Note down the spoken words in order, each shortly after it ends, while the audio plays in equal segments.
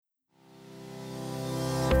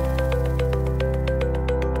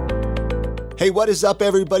Hey, what is up,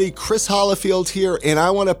 everybody? Chris Hollifield here, and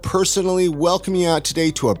I want to personally welcome you out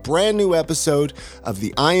today to a brand new episode of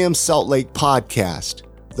the I Am Salt Lake podcast.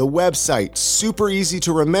 The website, super easy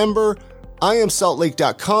to remember,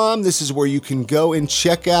 iamsaltlake.com. This is where you can go and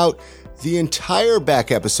check out the entire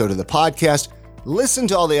back episode of the podcast. Listen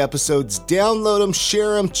to all the episodes, download them,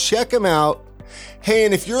 share them, check them out. Hey,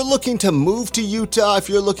 and if you're looking to move to Utah, if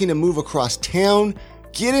you're looking to move across town,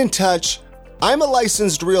 get in touch. I'm a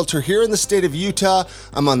licensed realtor here in the state of Utah.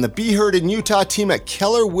 I'm on the Be Heard in Utah team at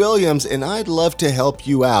Keller Williams, and I'd love to help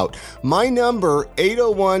you out. My number,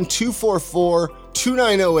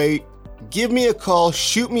 801-244-2908. Give me a call,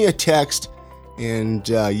 shoot me a text, and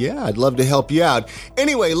I'd love to help you out.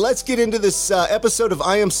 Anyway, let's get into this episode of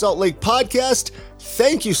I Am Salt Lake podcast.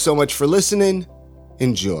 Thank you so much for listening.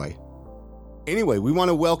 Enjoy. Anyway, we want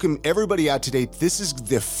to welcome everybody out today. This is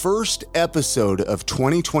the first episode of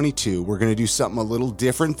 2022. We're going to do something a little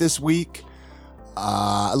different this week.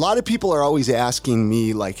 A lot of people are always asking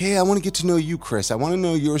me like, hey, I want to get to know you, Chris. I want to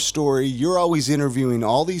know your story. You're always interviewing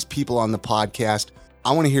all these people on the podcast.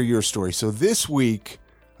 I want to hear your story. So this week,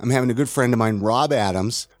 I'm having a good friend of mine, Rob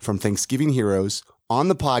Adams from Thanksgiving Heroes, on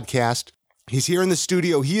the podcast. He's here in the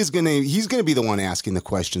studio. He's going to be the one asking the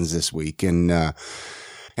questions this week. And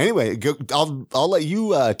anyway, I'll let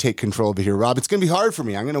you take control of it here, Rob. It's going to be hard for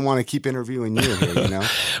me. I'm going to want to keep interviewing you here, you know?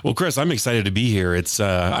 Well, Chris, I'm excited to be here. It's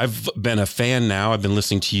I've been a fan now. I've been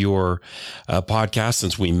listening to your podcast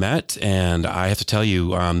since we met, and I have to tell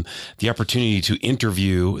you, the opportunity to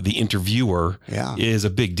interview the interviewer is a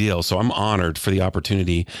big deal. So I'm honored for the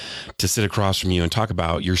opportunity to sit across from you and talk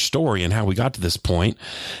about your story and how we got to this point.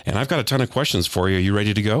 And I've got a ton of questions for you. Are you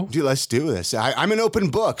ready to go? Dude, let's do this. I'm an open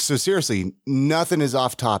book, so seriously, nothing is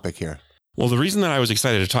off topic here. Well, the reason that I was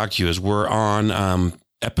excited to talk to you is we're on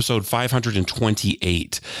episode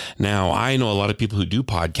 528. Now, I know a lot of people who do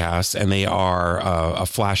podcasts, and they are a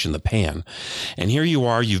flash in the pan. And here you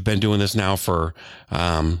are. You've been doing this now for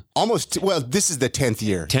this is the 10th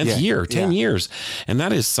year. 10 years. And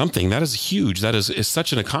that is something that is huge. That is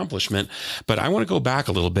such an accomplishment. But I want to go back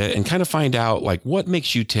a little bit and kind of find out like what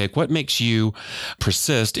makes you tick, what makes you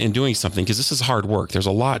persist in doing something, because this is hard work. There's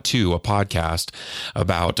a lot to a podcast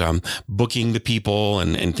about booking the people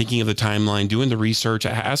and thinking of the timeline, doing the research,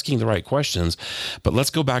 asking the right questions. But let's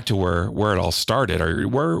go back to where it all started.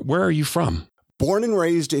 Where are you from? Born and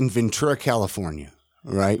raised in Ventura, California.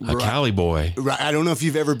 Right. A Cali boy. Right. I don't know if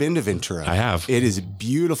you've ever been to Ventura. I have. It is a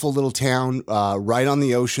beautiful little town right on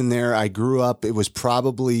the ocean there. I grew up. It was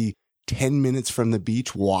probably 10 minutes from the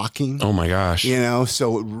beach walking. Oh, my gosh. You know,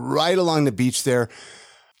 so right along the beach there.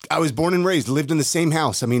 I was born and raised, lived in the same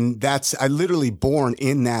house. I mean, I literally born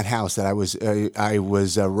in that house that I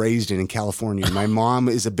was raised in California. My mom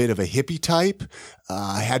is a bit of a hippie type,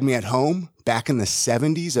 had me at home back in the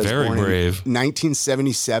 70s. I was Very born brave. in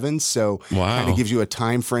 1977. So kind of gives you a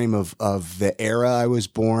time frame of the era I was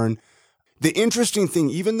born. The interesting thing,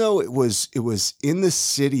 even though it was in the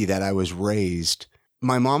city that I was raised,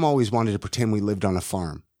 my mom always wanted to pretend we lived on a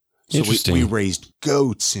farm. So we raised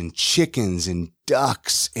goats and chickens and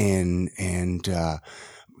ducks and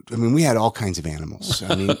I mean, we had all kinds of animals.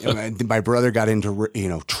 I mean, my brother got into,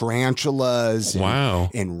 tarantulas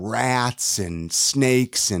and rats and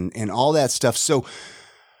snakes and all that stuff. So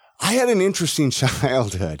I had an interesting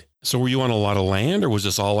childhood. So were you on a lot of land, or was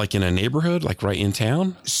this all like in a neighborhood, like right in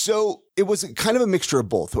town? So it was kind of a mixture of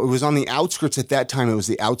both. It was on the outskirts at that time. It was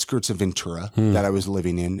the outskirts of Ventura that I was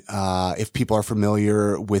living in. If people are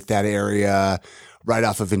familiar with that area, right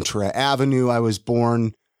off of Ventura Avenue, I was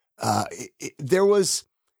born. There was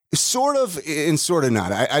sort of and sort of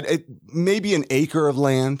not. Maybe an acre of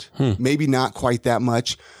land, maybe not quite that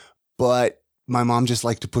much, but my mom just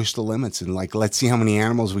liked to push the limits and like, let's see how many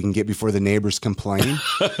animals we can get before the neighbors complain.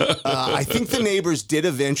 I think the neighbors did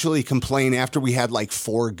eventually complain after we had like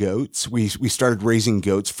 4 goats. We started raising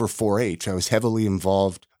goats for 4-H. I was heavily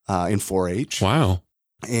involved in 4-H. Wow.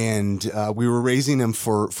 And we were raising them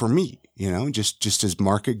for meat, just as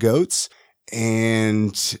market goats.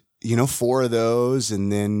 And 4 of those,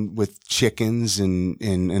 and then with chickens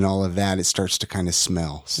and all of that, it starts to kind of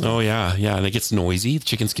smell. So. Oh yeah. And it gets noisy.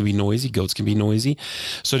 Chickens can be noisy. Goats can be noisy.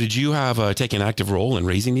 So did you have take an active role in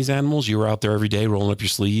raising these animals? You were out there every day rolling up your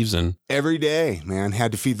sleeves and every day, man.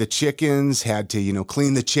 Had to feed the chickens. Had to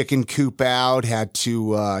clean the chicken coop out. Had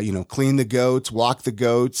to clean the goats, walk the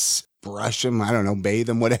goats. Brush them, I don't know, bathe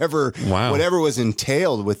them, whatever was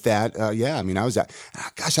entailed with that.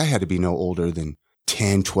 I had to be no older than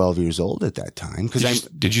 10, 12 years old at that time.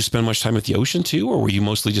 Did you spend much time at the ocean too, or were you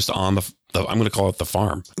mostly just on I'm going to call it the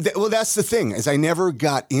farm. Well, that's the thing, is I never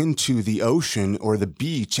got into the ocean or the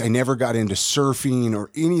beach. I never got into surfing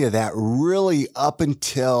or any of that really up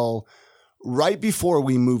until right before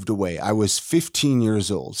we moved away. I was 15 years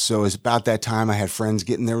old. So it's about that time I had friends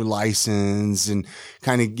getting their license and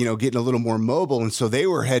kind of, getting a little more mobile. And so they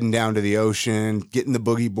were heading down to the ocean, getting the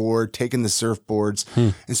boogie board, taking the surfboards.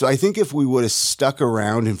 And so I think if we would have stuck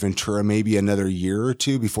around in Ventura maybe another year or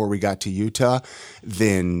two before we got to Utah,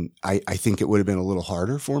 then I think it would have been a little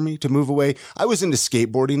harder for me to move away. I was into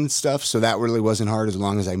skateboarding and stuff, so that really wasn't hard as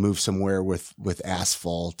long as I moved somewhere with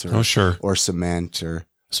asphalt or cement or...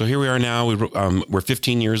 So here we are now. We're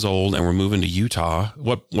 15 years old and we're moving to Utah.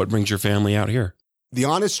 What brings your family out here? The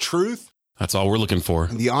honest truth. That's all we're looking for.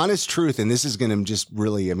 The honest truth. And this is going to just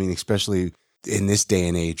really, especially in this day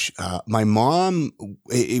and age, my mom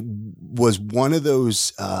was one of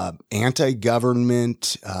those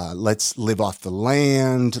anti-government, let's live off the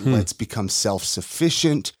land, let's become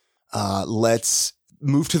self-sufficient, let's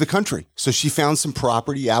move to the country. So she found some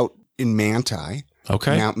property out in Manti.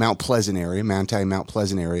 Okay. Mount Pleasant area, Manti, Mount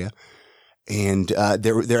Pleasant area. And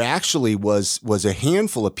there actually was a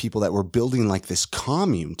handful of people that were building like this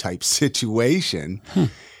commune type situation.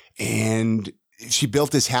 And she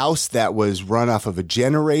built this house that was run off of a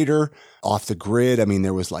generator off the grid. I mean,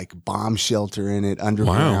 there was like bomb shelter in it,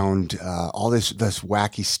 underground, all this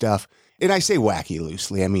wacky stuff. And I say wacky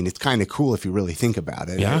loosely. I mean, it's kind of cool if you really think about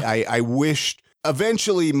it. Yeah. I wished...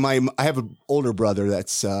 Eventually, I have an older brother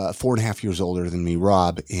that's 4.5 years older than me,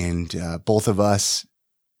 Rob, and both of us,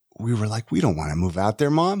 we were like, we don't want to move out there,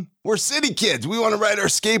 Mom. We're city kids. We want to ride our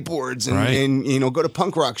skateboards and go to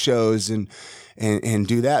punk rock shows and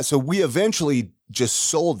do that. So we eventually just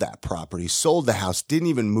sold that property, sold the house, didn't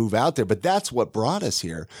even move out there. But that's what brought us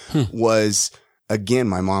here was... Again,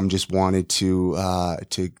 my mom just wanted to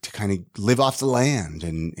kind of live off the land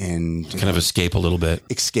and kind of escape a little bit.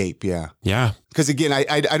 Escape, yeah. Yeah. Because again,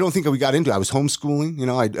 I don't think we got into it. I was homeschooling,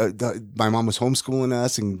 my mom was homeschooling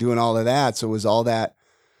us and doing all of that. So it was all that,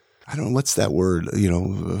 I don't know, what's that word,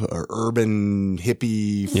 urban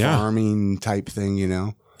hippie farming type thing,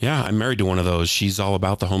 Yeah, I'm married to one of those. She's all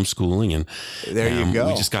about the homeschooling, and there you go.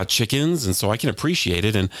 We just got chickens, and so I can appreciate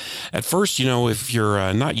it. And at first, if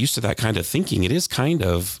you're not used to that kind of thinking, it's kind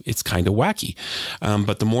of wacky.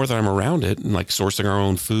 But the more that I'm around it, and like sourcing our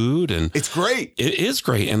own food, and it's great. It is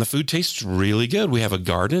great, and the food tastes really good. We have a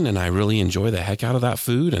garden, and I really enjoy the heck out of that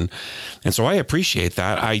food, and so I appreciate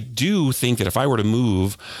that. I do think that if I were to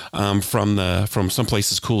move from some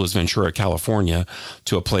place as cool as Ventura, California,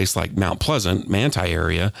 to a place like Mount Pleasant, Manti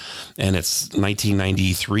area, and it's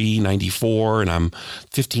 1993, 94, and I'm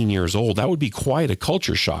 15 years old, that would be quite a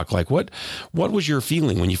culture shock. Like what was your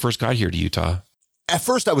feeling when you first got here to Utah? At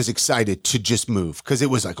first I was excited to just move because it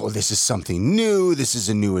was like, oh, this is something new. This is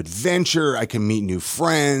a new adventure. I can meet new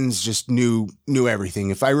friends, just new everything.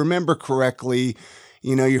 If I remember correctly,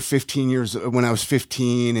 you're 15 years when I was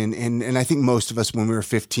 15 and I think most of us when we were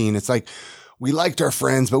 15, it's like we liked our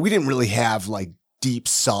friends, but we didn't really have like deep,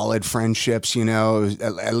 solid friendships,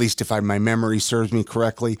 at least if my memory serves me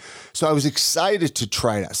correctly. So I was excited to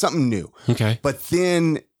try it out, something new. Okay. But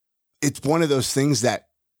then it's one of those things that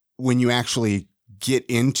when you actually get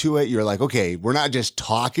into it, you're like, okay, we're not just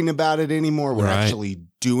talking about it anymore. We're actually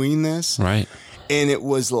doing this. Right. And it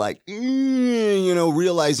was like,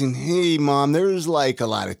 realizing, hey, Mom, there's like a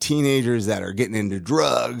lot of teenagers that are getting into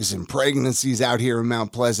drugs and pregnancies out here in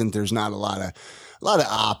Mount Pleasant. There's not a lot of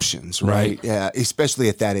options, right? Yeah, especially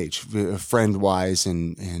at that age, friend wise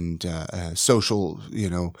and social,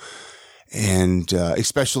 and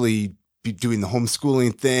especially doing the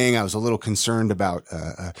homeschooling thing. I was a little concerned about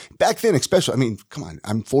back then, especially. I mean, come on,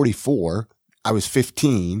 I'm 44. I was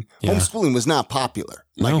 15. Yeah. Homeschooling was not popular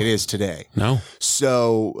like it is today. No.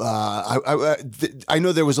 So I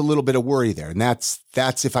know there was a little bit of worry there, and that's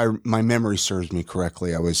if my memory serves me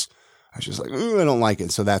correctly. I was just like, I don't like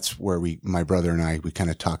it. So that's where my brother and I, we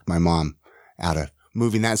kind of talked my mom out of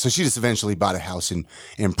moving that. So she just eventually bought a house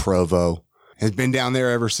in Provo, has been down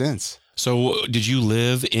there ever since. So did you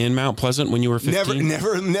live in Mount Pleasant when you were 15?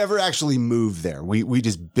 Never actually moved there. We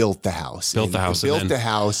just built the house. Built the house.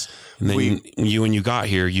 And then when you got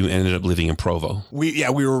here, you ended up living in Provo. We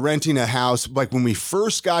were renting a house. Like when we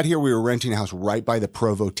first got here, we were renting a house right by the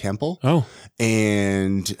Provo Temple. Oh.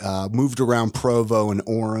 And moved around Provo and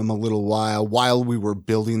Orem a little while we were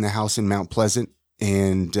building the house in Mount Pleasant.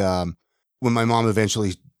 And when my mom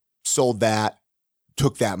eventually sold that,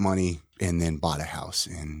 took that money, and then bought a house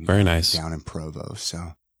very nice down in Provo.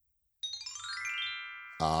 So,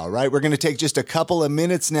 all right, we're going to take just a couple of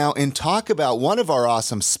minutes now and talk about one of our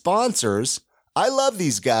awesome sponsors. I love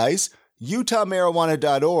these guys.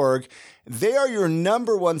 utahmarijuana.org. They are your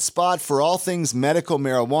number one spot for all things medical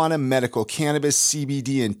marijuana, medical cannabis,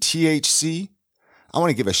 CBD, and THC. I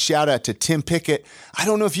want to give a shout out to Tim Pickett. I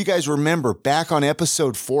don't know if you guys remember back on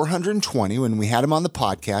episode 420 when we had him on the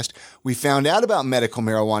podcast, we found out about medical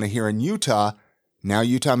marijuana here in Utah. Now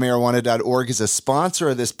utahmarijuana.org is a sponsor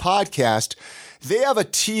of this podcast. They have a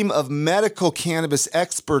team of medical cannabis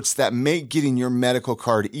experts that make getting your medical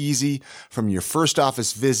card easy, from your first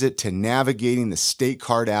office visit to navigating the state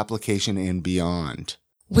card application and beyond.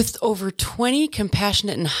 With over 20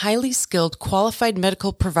 compassionate and highly skilled qualified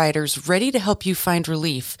medical providers ready to help you find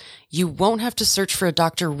relief, you won't have to search for a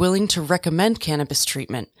doctor willing to recommend cannabis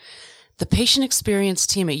treatment. The patient experience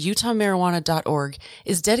team at utahmarijuana.org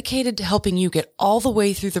is dedicated to helping you get all the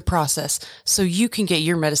way through the process so you can get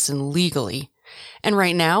your medicine legally. And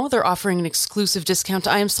right now, they're offering an exclusive discount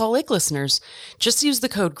to I Am Salt Lake listeners. Just use the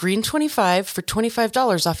code GREEN25 for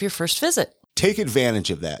 $25 off your first visit. Take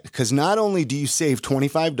advantage of that, because not only do you save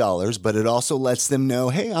 $25, but it also lets them know,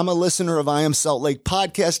 hey, I'm a listener of I Am Salt Lake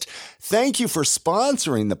podcast. Thank you for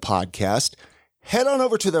sponsoring the podcast. Head on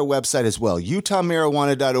over to their website as well,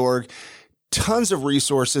 utahmarijuana.org. Tons of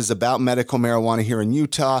resources about medical marijuana here in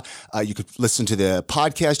Utah. You could listen to the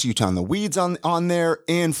podcast, Utah in the Weeds, on there,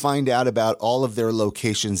 and find out about all of their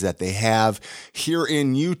locations that they have here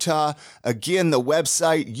in Utah. Again, the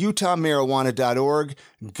website, utahmarijuana.org.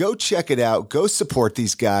 Go check it out. Go support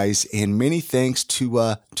these guys. And many thanks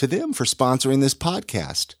to them for sponsoring this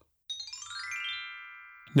podcast.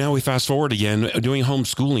 Now we fast forward again, doing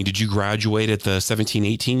homeschooling. Did you graduate at the 17,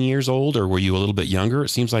 18 years old, or were you a little bit younger? It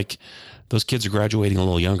seems like those kids are graduating a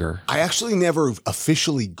little younger. I actually never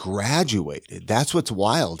officially graduated. That's what's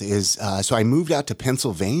wild is, so I moved out to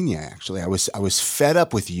Pennsylvania. Actually, I was fed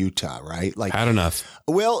up with Utah, right? Like, had enough.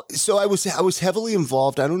 Well, so I was heavily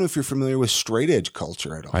involved. I don't know if you're familiar with straight edge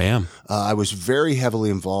culture at all. I am. I was very heavily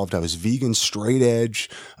involved. I was vegan, straight edge,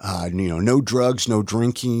 no drugs, no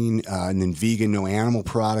drinking, and then vegan, no animal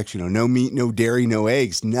products, no meat, no dairy, no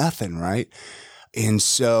eggs, nothing, right? And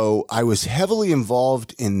so I was heavily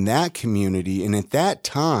involved in that community. And at that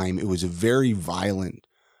time, it was a very violent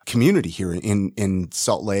community here in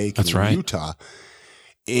Salt Lake, That's right. Utah.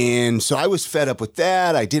 And so I was fed up with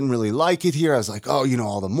that. I didn't really like it here. I was like, oh,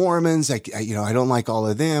 all the Mormons, I don't like all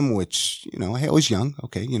of them, which, I was young.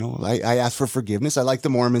 Okay. I asked for forgiveness. I like the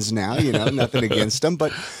Mormons now, nothing against them.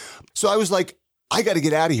 But so I was like, I got to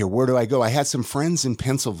get out of here. Where do I go? I had some friends in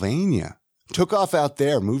Pennsylvania. Took off out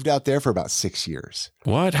there, moved out there for about 6 years.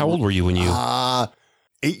 What? How old were you when you?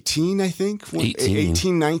 18, I think.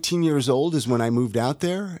 18, 19 years old is when I moved out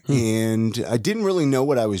there. And I didn't really know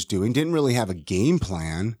what I was doing. Didn't really have a game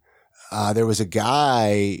plan. There was a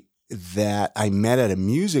guy that I met at a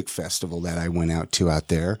music festival that I went out to out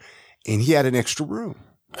there, and he had an extra room.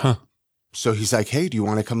 Huh. So he's like, hey, do you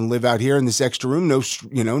want to come and live out here in this extra room? No,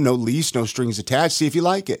 no lease, no strings attached. See if you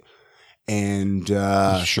like it. And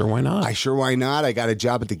sure, why not? Why not? I got a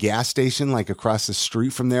job at the gas station, like across the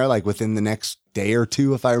street from there, like within the next day or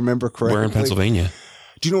two, if I remember correctly. Where in Pennsylvania?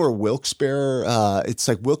 Do you know where Wilkes-Barre? It's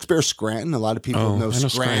like Wilkes-Barre, Scranton. A lot of people know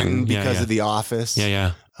Scranton because of The Office.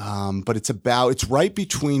 Yeah. But it's right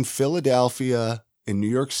between Philadelphia and New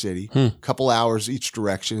York City. A couple hours each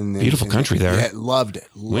direction. And then, beautiful country there. Yeah, loved it.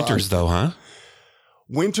 Winters though, huh?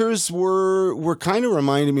 Winters were kind of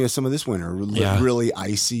reminding me of some of this winter. Really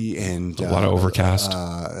icy and a lot of overcast,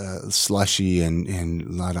 slushy, and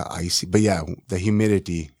a lot of icy. But yeah, the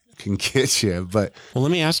humidity can get you. But well,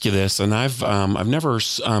 let me ask you this, and I've never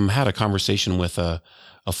had a conversation with a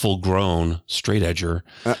full grown straight edger.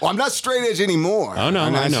 I'm not straight edge anymore. Oh no,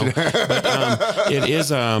 I know. But it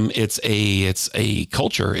is it's a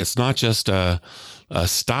culture. It's not just a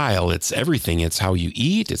style. It's everything. It's how you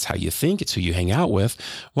eat. It's how you think. It's who you hang out with.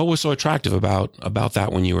 What was so attractive about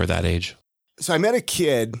that when you were that age? So I met a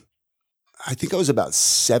kid, I think I was about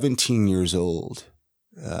 17 years old,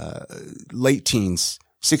 late teens,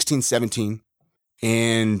 16, 17.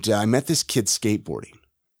 And I met this kid skateboarding.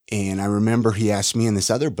 And I remember he asked me and this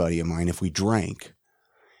other buddy of mine if we drank.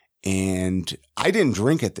 And I didn't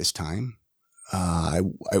drink at this time. I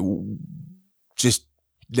just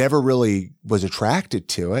never really was attracted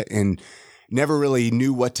to it and never really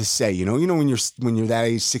knew what to say. When you're that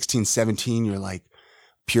age, 16, 17, you're like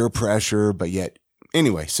peer pressure, but yet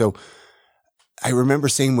anyway. So I remember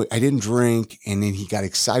saying I didn't drink, and then he got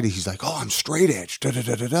excited. He's like, "Oh, I'm straight edge, da da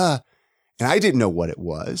da da da," and I didn't know what it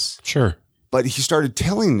was. Sure. But he started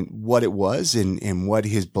telling what it was and what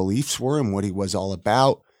his beliefs were and what he was all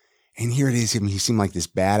about. And here it is. I mean, he seemed like this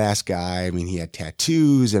badass guy. I mean, he had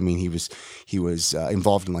tattoos. I mean, he was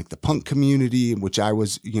involved in like the punk community, which I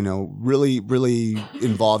was, really, really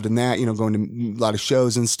involved in that, going to a lot of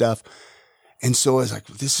shows and stuff. And so I was like,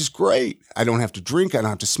 this is great. I don't have to drink. I don't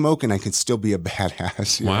have to smoke, and I can still be a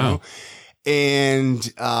badass. You know?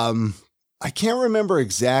 And, I can't remember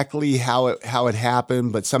exactly how it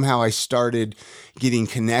happened, but somehow I started getting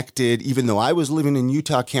connected. Even though I was living in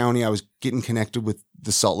Utah County, I was getting connected with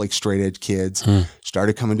the Salt Lake Straight Edge kids,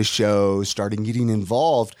 started coming to shows, started getting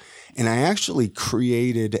involved. And I actually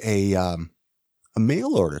created a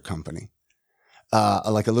mail order company,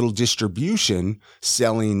 like a little distribution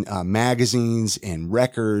selling magazines and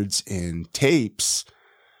records and tapes.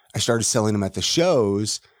 I started selling them at the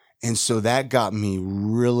shows. And so that got me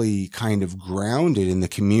really kind of grounded in the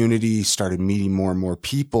community, started meeting more and more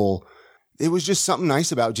people. It was just something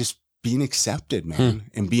nice about just being accepted,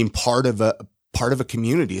 man, and being part of a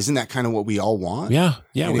community. Isn't that kind of what we all want? Yeah.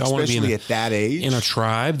 And we all want to be at that age in a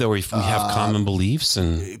tribe that we have common beliefs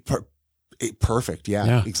and perfect.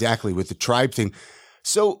 Yeah, exactly. With the tribe thing.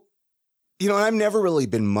 So, and I've never really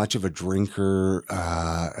been much of a drinker,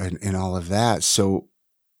 and all of that. So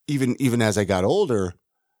even as I got older,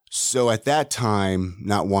 so at that time,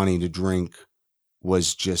 not wanting to drink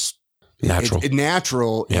was just natural.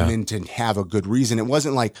 And then to have a good reason. It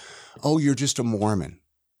wasn't like, oh, you're just a Mormon,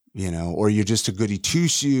 or you're just a goody two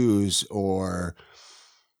shoes, or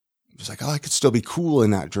it's like, oh, I could still be cool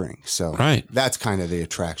and not drink. So that's kind of the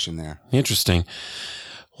attraction there. Interesting.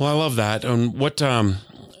 Well, I love that. And what,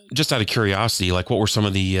 just out of curiosity, like what were some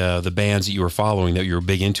of the bands that you were following that you were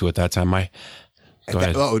big into at that time? Go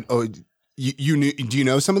ahead. You knew? Do you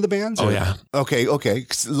know some of the bands? Oh, yeah. Okay.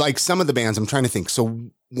 Like some of the bands, I'm trying to think. So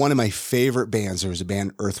one of my favorite bands, there was a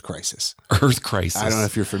band, Earth Crisis. Earth Crisis. I don't know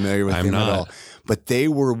if you're familiar with them at all, but they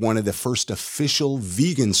were one of the first official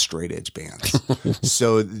vegan straight edge bands.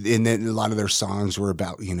 So, and then a lot of their songs were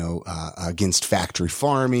about, against factory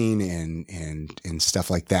farming and stuff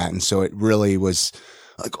like that. And so it really was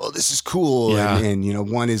like, oh, this is cool. Yeah. And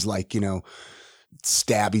one is like,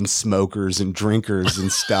 stabbing smokers and drinkers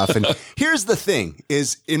and stuff. And here's the thing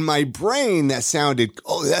is, in my brain that sounded,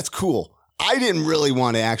 oh, that's cool. I didn't really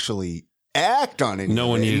want to actually act on it. No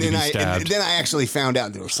one needed to be stabbed. And then I actually found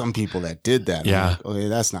out there were some people that did that. Yeah. Like, okay,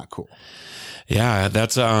 that's not cool. Yeah,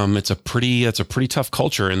 that's it's a pretty tough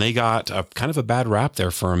culture, and they got kind of a bad rap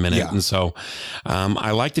there for a minute. Yeah. And so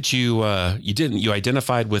I like that you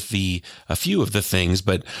identified with a few of the things,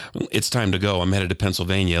 but it's time to go. I'm headed to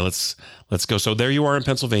Pennsylvania. Let's go. So there you are in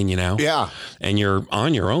Pennsylvania now. Yeah. And you're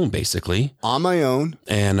on your own, basically. On my own.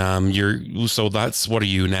 And so that's, what are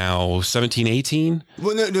you now, 17, 18?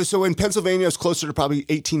 Well, no, so in Pennsylvania, it's closer to probably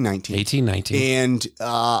 18, 19. 18, 19. And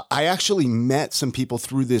I actually met some people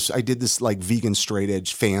through this. I did this like vegan straight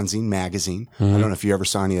edge fanzine magazine. I don't know if you ever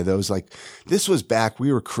saw any of those. Like, this was back,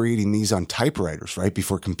 we were creating these on typewriters, right,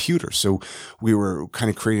 before computers. So we were kind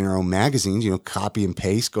of creating our own magazines, copy and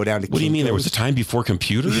paste, go down to What do you mean? There was a time before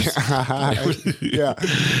computers? Yeah.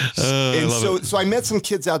 So I met some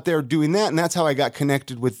kids out there doing that, and that's how I got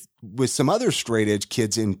connected with some other straight edge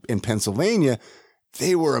kids in Pennsylvania.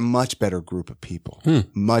 They were a much better group of people.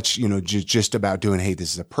 Much, just about doing, hey,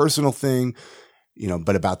 this is a personal thing,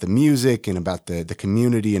 but about the music and about the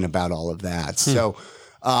community and about all of that. So,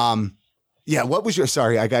 yeah, what was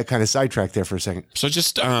sorry, I got kind of sidetracked there for a second. So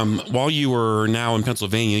just while you were now in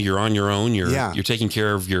Pennsylvania, you're on your own, you're taking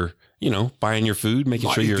care of your, buying your food, making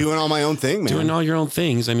sure you're doing all my own thing, man. Doing all your own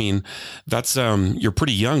things. I mean, that's you're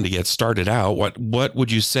pretty young to get started out. What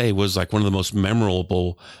would you say was like one of the most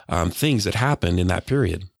memorable things that happened in that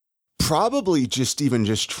period? Probably just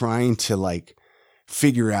trying to like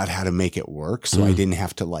figure out how to make it work, so I didn't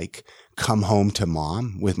have to like come home to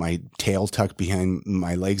mom with my tail tucked behind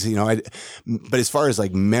my legs. But as far as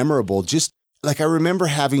like memorable, just like I remember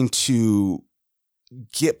having to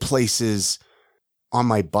get places on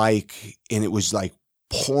my bike, and it was like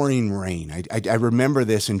pouring rain. I remember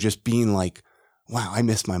this and just being like, wow, I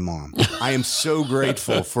miss my mom. I am so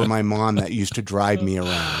grateful for my mom that used to drive me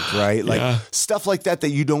around, right? Like stuff like that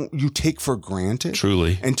you take for granted.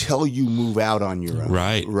 Truly. Until you move out on your own.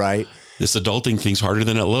 Right. Right. This adulting thing's harder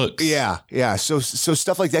than it looks. Yeah. Yeah. So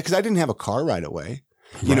stuff like that, because I didn't have a car right away,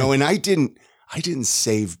 and I didn't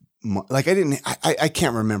save, like I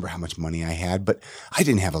can't remember how much money I had, but I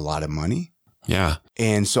didn't have a lot of money. Yeah.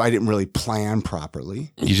 And so I didn't really plan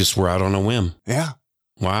properly. You just were out on a whim. Yeah.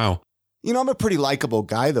 Wow. I'm a pretty likable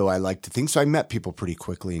guy, though, I like to think. So I met people pretty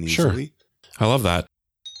quickly and easily. Sure. I love that.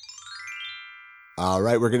 All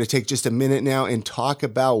right. We're going to take just a minute now and talk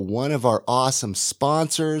about one of our awesome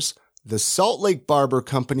sponsors, the Salt Lake Barber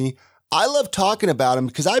Company. I love talking about them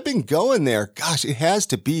because I've been going there. Gosh, it has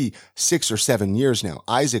to be 6 or 7 years now.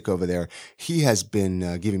 Isaac over there, he has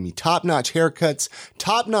been giving me top-notch haircuts,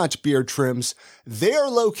 top-notch beard trims. They are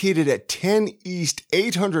located at 10 East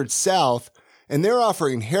 800 South, and they're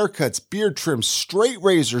offering haircuts, beard trims, straight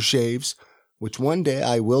razor shaves, which one day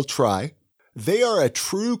I will try. They are a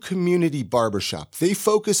true community barbershop. They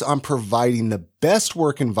focus on providing the best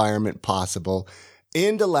work environment possible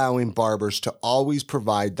and allowing barbers to always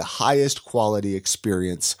provide the highest quality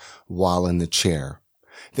experience while in the chair.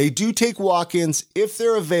 They do take walk-ins if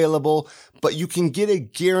they're available, but you can get a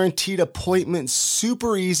guaranteed appointment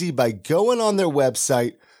super easy by going on their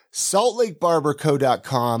website,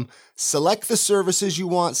 saltlakebarberco.com, select the services you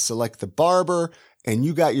want, select the barber, and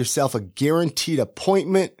you got yourself a guaranteed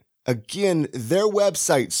appointment. Again, their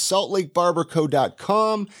website,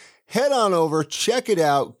 saltlakebarberco.com. Head on over, check it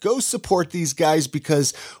out, go support these guys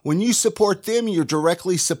because when you support them, you're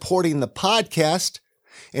directly supporting the podcast.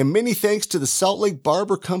 And many thanks to the Salt Lake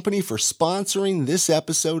Barber Company for sponsoring this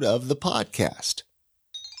episode of the podcast.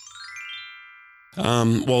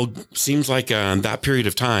 Well, seems like that period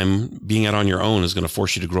of time being out on your own is going to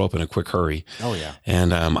force you to grow up in a quick hurry. Oh, yeah.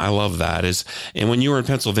 And I love that. And when you were in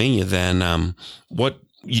Pennsylvania, then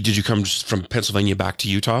did you come from Pennsylvania back to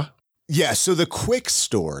Utah? Yeah, so the quick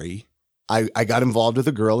story, I got involved with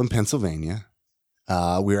a girl in Pennsylvania.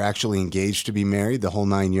 We were actually engaged to be married, the whole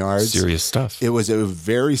 9 yards. Serious stuff. It was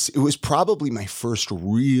probably my first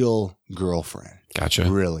real girlfriend.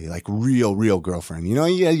 Gotcha. Really, like real girlfriend. You know,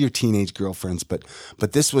 you had your teenage girlfriends, but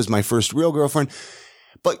this was my first real girlfriend.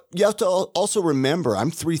 But you have to also remember,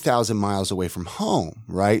 I'm 3,000 miles away from home,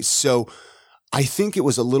 right? So I think it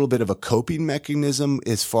was a little bit of a coping mechanism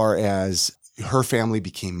as far as her family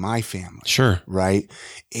became my family. Sure. Right.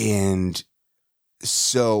 And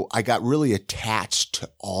so I got really attached to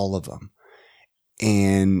all of them.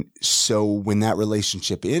 And so when that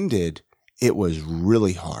relationship ended, it was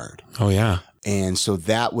really hard. Oh, yeah. And so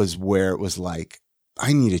that was where it was like,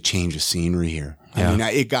 I need a change of scenery here. Yeah. I mean,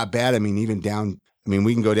 it got bad. I mean, we can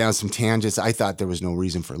go down some tangents. I thought there was no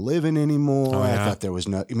reason for living anymore. Oh, yeah. I thought there was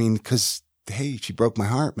because hey, she broke my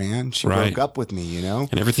heart, man. She Right. broke up with me, you know?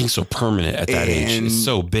 And everything's so permanent at that age. It's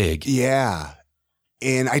so big. Yeah.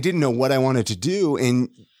 And I didn't know what I wanted to do. And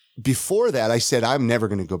before that, I said, I'm never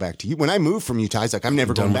going to go back to you. When I moved from Utah, I was like, I'm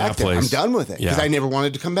never going back there. I'm done with it because I never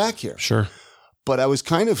wanted to come back here. Sure. But I was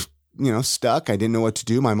kind of, stuck. I didn't know what to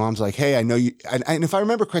do. My mom's like, hey, I know you. And if I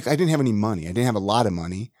remember correctly, I didn't have any money. I didn't have a lot of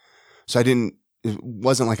money. So it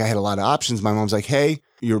wasn't like I had a lot of options. My mom's like, hey,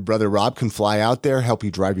 your brother Rob can fly out there, help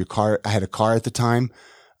you drive your car. I had a car at the time.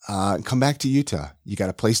 Come back to Utah. You got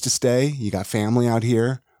a place to stay. You got family out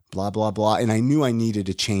here, blah, blah, blah. And I knew I needed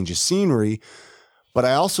a change of scenery. But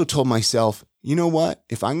I also told myself, you know what?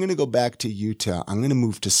 If I'm going to go back to Utah, I'm going to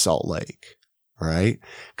move to Salt Lake, right?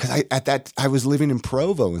 Because I was living in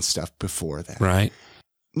Provo and stuff before that. Right.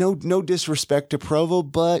 No disrespect to Provo,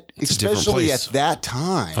 but It's especially at that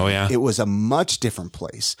time, oh, yeah. It was a much different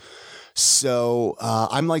place. So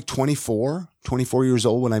I'm like 24 years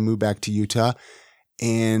old when I moved back to Utah.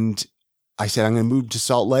 And I said, I'm going to move to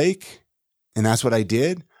Salt Lake. And that's what I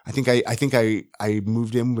did. I think I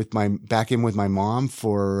moved back in with my mom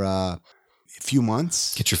for a few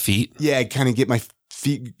months. Get your feet. Yeah, kind of get my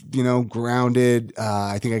feet, grounded.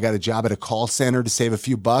 I think I got a job at a call center to save a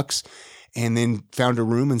few bucks. And then found a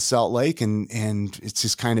room in Salt Lake, and it's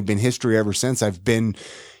just kind of been history ever since. I've been,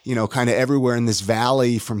 kind of everywhere in this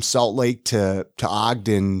valley from Salt Lake to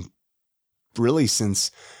Ogden, really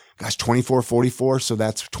since, 24, 44. So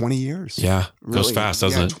that's 20 years. Yeah. Really. Goes fast,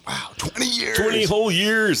 doesn't it? Wow. 20 years. 20 whole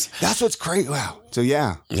years. That's what's crazy. Wow. So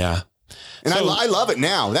yeah. Yeah. And I love it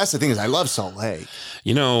now. That's the thing is I love Salt Lake.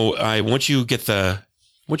 Once you get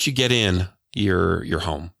in, you're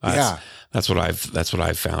home. That's what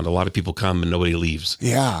I've found. A lot of people come and nobody leaves.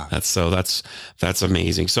 Yeah. That's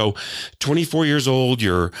amazing. So 24 years old,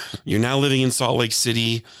 you're now living in Salt Lake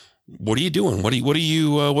City. What are you doing?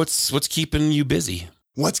 What's keeping you busy?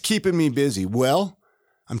 What's keeping me busy? Well,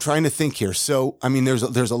 I'm trying to think here. So,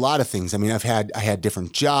 there's a lot of things. I had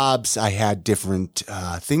different jobs. I had different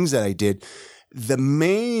things that I did. The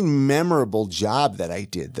main memorable job that I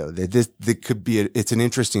did, though, it's an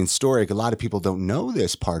interesting story. A lot of people don't know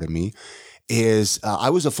this part of me, is I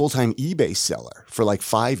was a full-time eBay seller for like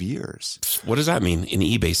 5 years. What does that mean, an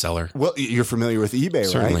eBay seller? Well, you're familiar with eBay, right?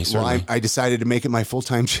 Certainly. Well, I decided to make it my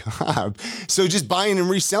full-time job. So just buying and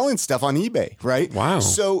reselling stuff on eBay, right? Wow.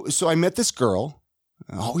 So I met this girl.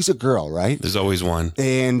 Always a girl, right? There's always one.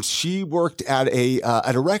 And she worked at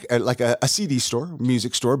a CD store,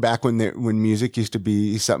 music store, back when music used to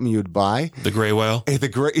be something you would buy. The Gray Whale?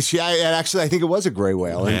 Actually, I think it was a Gray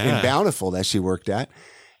Whale in Bountiful that she worked at.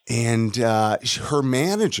 And her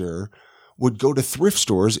manager would go to thrift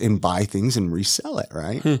stores and buy things and resell it,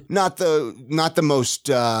 right? Not the most,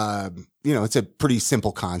 it's a pretty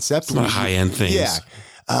simple concept. It's not high-end things. Yeah.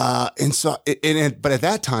 But at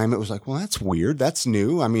that time it was like, well, that's weird. That's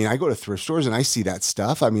new. I mean, I go to thrift stores and I see that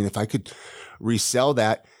stuff. I mean, if I could resell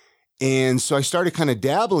that. And so I started kind of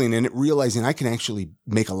dabbling in it, realizing I can actually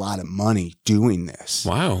make a lot of money doing this.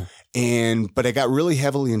 Wow. But I got really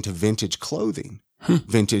heavily into vintage clothing.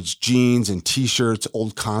 Vintage jeans and t-shirts,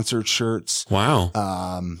 old concert shirts. Wow.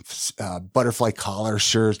 Butterfly collar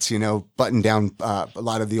shirts, button down, a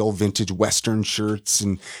lot of the old vintage Western shirts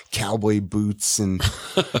and cowboy boots. And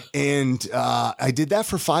I did that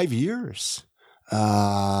for 5 years.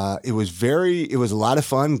 It was a lot of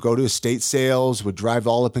fun. Go to estate sales, would drive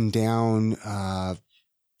all up and down,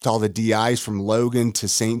 to all the DIs from Logan to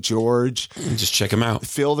St. George. Just check them out.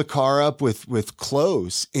 Fill the car up with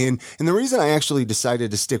clothes. And the reason I actually decided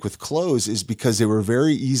to stick with clothes is because they were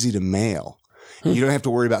very easy to mail. You don't have to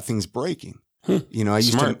worry about things breaking.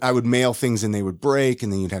 I would mail things and they would break,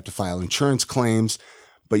 and then you'd have to file insurance claims.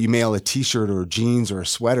 But you mail a t-shirt or jeans or a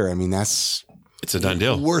sweater, I mean, it's a done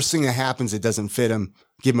deal. The worst thing that happens, it doesn't fit them.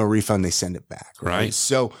 Give them a refund, they send it back. Right.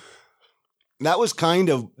 So that was kind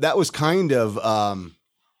of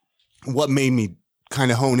what made me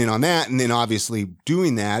kind of hone in on that. And then obviously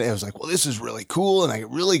doing that, I was like, well, this is really cool. And I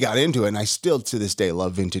really got into it. And I still to this day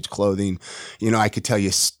love vintage clothing. I could tell you,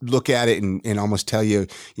 look at it and almost tell you,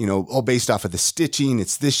 all based off of the stitching,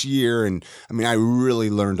 it's this year. And I mean, I really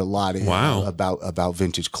learned a lot about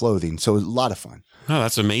vintage clothing. So it was a lot of fun. Oh,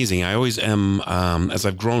 that's amazing. I always am, as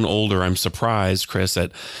I've grown older, I'm surprised, Chris,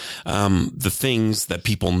 at the things that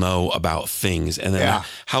people know about things, and then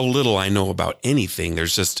how little I know about anything.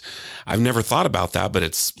 I've never thought about that,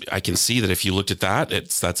 but I can see that if you looked at that,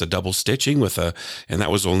 that's a double stitching and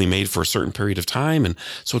that was only made for a certain period of time. And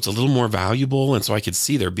so it's a little more valuable. And so I could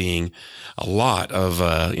see there being a lot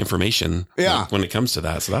of information when it comes to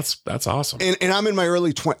that. So that's awesome. And I'm in my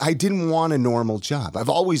early 20s. I didn't want a normal job. I've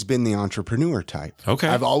always been the entrepreneur type. Okay.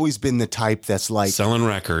 I've always been the type that's like selling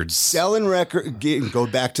records, go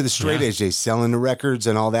back to the straight edge days, selling the records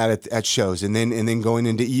and all that at shows, and then going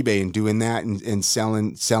into eBay and doing that and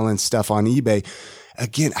selling stuff on eBay.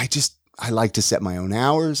 Again, I like to set my own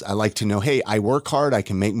hours. I like to know, hey, I work hard. I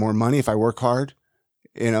can make more money if I work hard.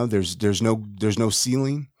 There's no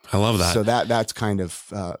ceiling. I love that. So that's kind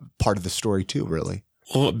of part of the story too, really.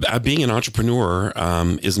 Well, being an entrepreneur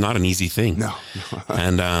is not an easy thing. No.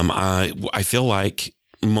 And I feel like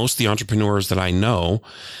most of the entrepreneurs that I know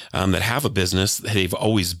that have a business, they've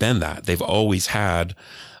always been that. They've always had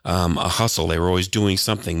a hustle. They were always doing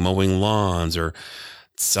something, mowing lawns or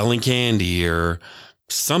selling candy or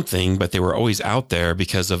something, but they were always out there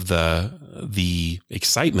because of the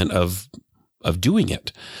excitement of doing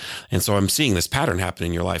it. And so I'm seeing this pattern happen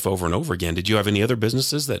in your life over and over again. Did you have any other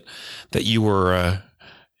businesses that you were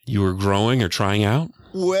growing or trying out?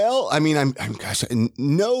 Well, I mean, I've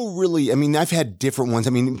had different ones. I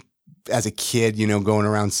mean, as a kid, going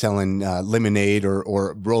around selling lemonade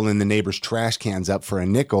or rolling the neighbor's trash cans up for a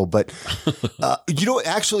nickel. But,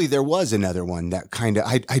 actually there was another one that kind of,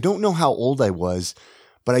 I don't know how old I was,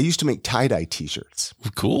 but I used to make tie-dye t-shirts.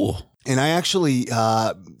 Cool. And I actually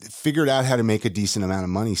figured out how to make a decent amount of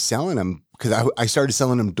money selling them because I started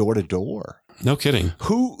selling them door to door. No kidding.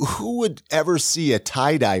 Who would ever see a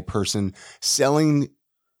tie-dye person selling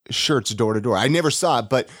shirts door to door? I never saw it,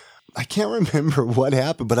 but I can't remember what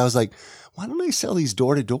happened. But I was like, why don't I sell these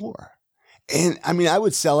door to door? And I mean, I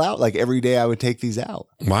would sell out like every day. I would take these out.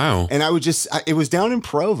 Wow. And I would it was down in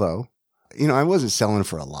Provo. I wasn't selling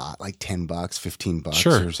for a lot, like $10, $15.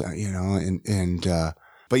 Sure. Or so,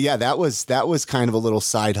 but yeah, that was kind of a little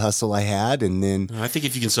side hustle I had. And then I think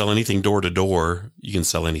if you can sell anything door to door, you can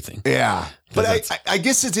sell anything. Yeah. But I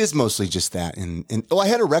guess it is mostly just that. And I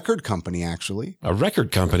had a record company, actually. A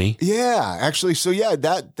record company? Yeah, actually. So yeah,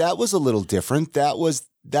 that was a little different.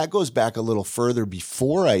 That goes back a little further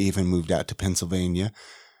before I even moved out to Pennsylvania.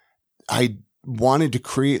 I wanted to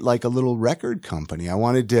create like a little record company. I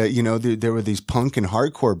wanted to, there were these punk and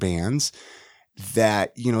hardcore bands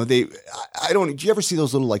that, do you ever see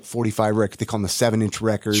those little like 45 records? They call them the 7-inch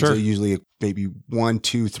records. Sure. They're usually maybe 1,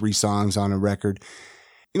 2, 3 songs on a record.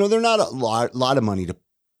 They're not a lot of money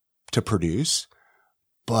to produce,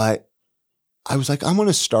 but I was like, I'm going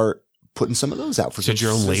to start putting some of those out for You had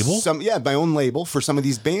your own label? Yeah, my own label for some of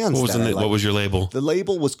these bands. What was your label? The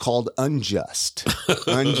label was called Unjust.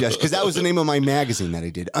 Unjust, because that was the name of my magazine that I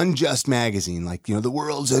did. Unjust magazine, like, the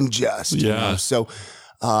world's unjust. Yeah. So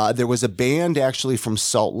there was a band actually from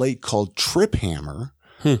Salt Lake called Trip Hammer,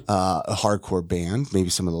 a hardcore band. Maybe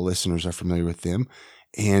some of the listeners are familiar with them.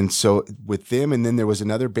 And so with them, and then there was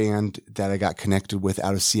another band that I got connected with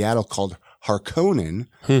out of Seattle called Harkonnen,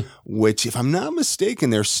 which, if I'm not mistaken,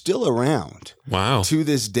 they're still around. Wow. To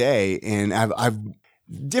this day. And I've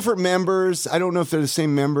different members. I don't know if they're the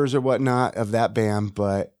same members or whatnot of that band,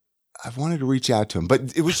 but I've wanted to reach out to them.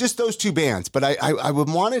 But it was just those two bands. But I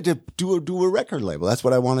wanted to do a record label. That's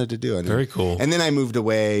what I wanted to do. And very cool. And then I moved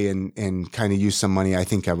away and kind of used some money I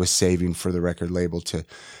think I was saving for the record label to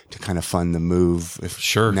kind of fund the move.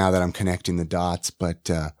 Sure. Now that I'm connecting the dots. But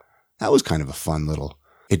that was kind of a fun little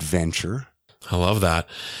adventure. I love that.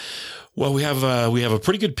 Well, we have a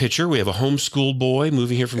pretty good picture. We have a homeschooled boy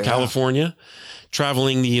moving here from California,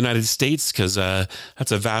 traveling the United States, because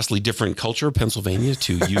that's a vastly different culture, Pennsylvania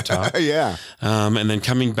to Utah. Yeah. And then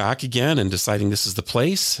coming back again and deciding this is the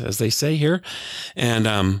place, as they say here. And,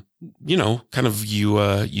 kind of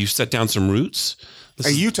you set down some roots.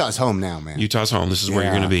 Utah's home now, man. Utah's home. This is where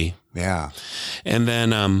you're going to be. Yeah. And then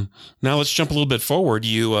now let's jump a little bit forward.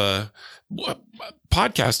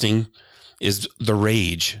 Podcasting is the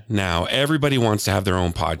rage now. Everybody wants to have their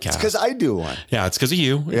own podcast. It's because I do one. Yeah, it's because of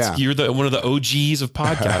you. You're one of the OGs of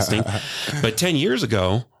podcasting. But 10 years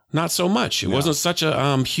ago, not so much. It wasn't such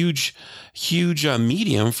a huge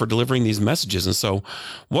medium for delivering these messages. And so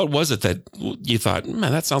what was it that you thought,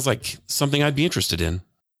 man, that sounds like something I'd be interested in?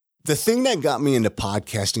 The thing that got me into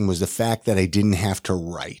podcasting was the fact that I didn't have to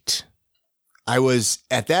write. I was,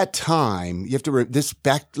 at that time,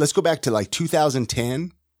 let's go back to like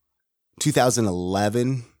 2010.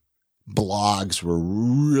 2011, blogs were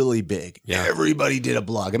really big. Yeah. Everybody did a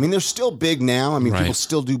blog. I mean, they're still big now. I mean, people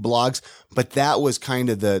still do blogs, but that was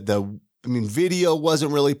kind of video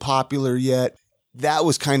wasn't really popular yet. That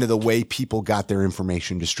was kind of the way people got their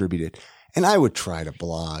information distributed. And I would try to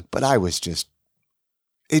blog, but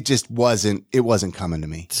it wasn't coming to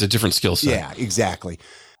me. It's a different skill set. Yeah, exactly.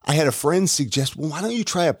 I had a friend suggest, well, why don't you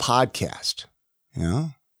try a podcast?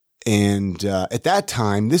 And at that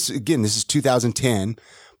time, this is 2010.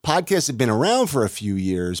 Podcasts have been around for a few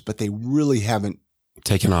years, but they really haven't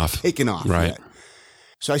taken off right yet.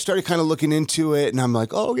 So I started kind of looking into it, and I'm like,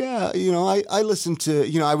 oh yeah, I listened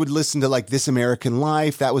to, I would listen to like This American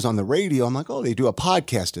Life. That was on the radio. I'm like, oh, they do a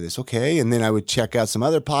podcast of this. Okay. And then I would check out some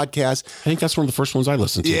other podcasts. I think that's one of the first ones I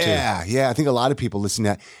listened to too. Yeah. I think a lot of people listen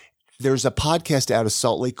to that. There's a podcast out of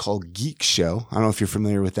Salt Lake called Geek Show. I don't know if you're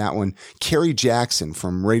familiar with that one. Kerry Jackson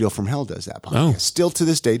from Radio from Hell does that podcast. Still to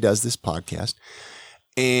this day does this podcast.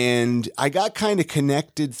 And I got kind of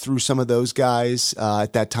connected through some of those guys.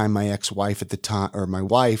 At that time, my ex-wife at the time, or my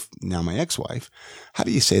wife, now my ex-wife. How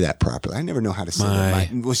do you say that properly? I never know how to say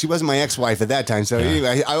that. Well, she wasn't my ex-wife at that time. So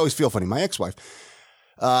anyway, I always feel funny. My ex-wife.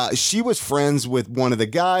 She was friends with one of the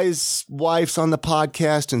guys' wives on the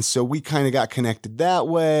podcast. And so we kind of got connected that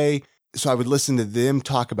way. So I would listen to them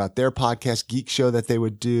talk about their podcast, Geek Show, that they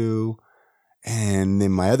would do. And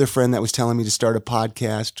then my other friend that was telling me to start a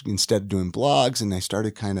podcast instead of doing blogs. And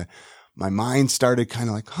my mind started kind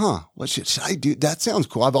of like, what should I do? That sounds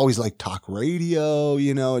cool. I've always liked talk radio,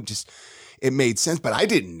 it made sense, but I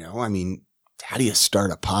didn't know. I mean, how do you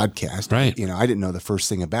start a podcast? Right. I didn't know the first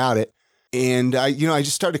thing about it. And I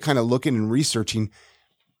just started kind of looking and researching.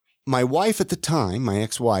 My wife at the time, my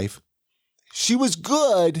ex-wife, she was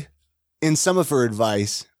good in some of her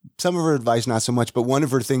advice, not so much, but one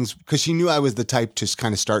of her things, because she knew I was the type to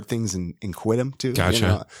kind of start things and quit them too.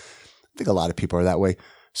 Gotcha. I think a lot of people are that way.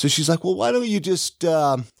 So she's like, well, why don't you just,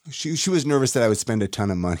 she was nervous that I would spend a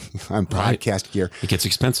ton of money on podcast gear. It gets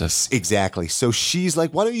expensive. Exactly. So she's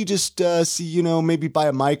like, why don't you just maybe buy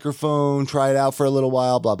a microphone, try it out for a little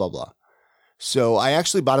while, blah, blah, blah. So I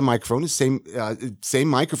actually bought a microphone, the same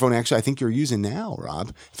microphone actually I think you're using now,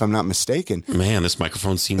 Rob, if I'm not mistaken. Man, this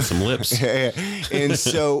microphone's seen some lips. And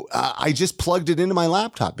so I just plugged it into my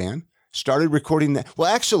laptop, man. Started recording that.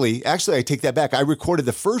 Well, actually, I take that back. I recorded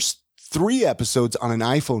the first 3 episodes on an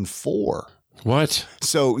iPhone 4. What?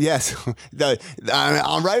 So yes,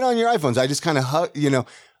 I'm right on your iPhones. I just kind of,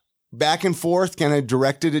 back and forth, kind of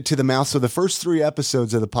directed it to the mouth. So the first 3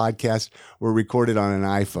 episodes of the podcast were recorded on an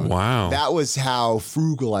iPhone. Wow. That was how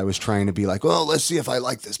frugal I was trying to be, like, well, let's see if I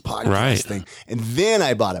like this podcast thing. And then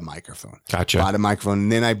I bought a microphone. Gotcha. Bought a microphone.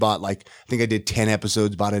 And then I bought I think I did 10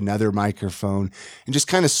 episodes, bought another microphone, and just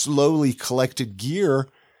kind of slowly collected gear.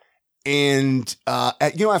 And,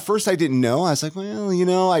 at first I didn't know. I was like, well,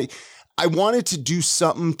 I wanted to do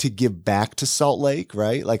something to give back to Salt Lake,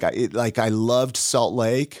 right? I loved Salt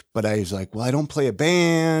Lake, but I was like, well, I don't play a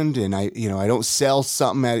band, and I don't sell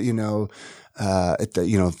something at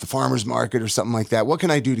the farmer's market or something like that. What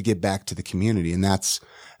can I do to give back to the community? And that's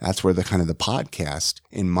where the podcast,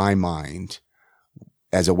 in my mind,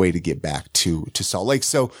 as a way to get back to Salt Lake.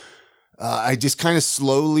 So I just kind of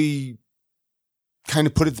slowly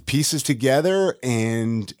put the pieces together,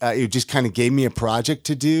 and it just kind of gave me a project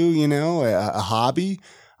to do, a hobby.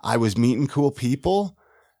 I was meeting cool people.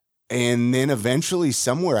 And then eventually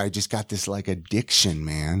somewhere I just got this addiction,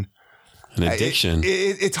 man. An addiction.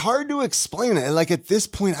 It's hard to explain it. At this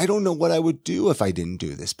point, I don't know what I would do if I didn't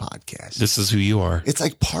do this podcast. This is who you are. It's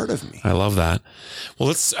part of me. I love that. Well,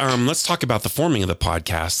 let's talk about the forming of the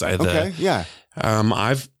podcast. Okay. Yeah.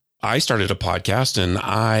 I started a podcast, and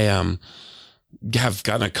I have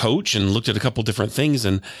gotten a coach and looked at a couple different things.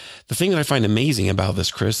 And the thing that I find amazing about this,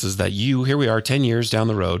 Chris, is that here we are 10 years down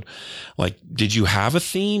the road. Did you have a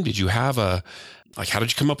theme? Did you have how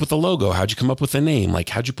did you come up with the logo? How'd you come up with the name?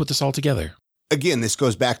 How'd you put this all together? Again, this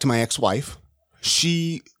goes back to my ex-wife.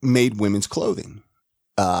 She made women's clothing,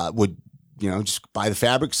 would, just buy the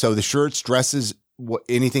fabric. So the shirts, dresses,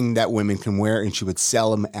 anything that women can wear. And she would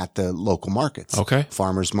sell them at the local markets. Okay.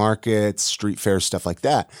 Farmers markets, street fairs, stuff like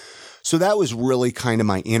that. So that was really kind of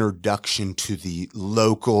my introduction to the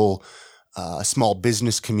local small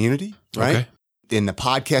business community, right? Okay. And the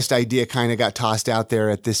podcast idea kind of got tossed out there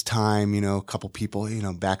at this time, a couple people,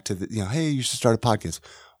 back to hey, you should start a podcast.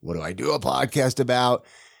 What do I do a podcast about?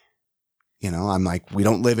 I'm like, we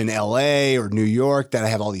don't live in LA or New York that I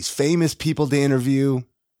have all these famous people to interview.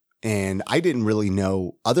 And I didn't really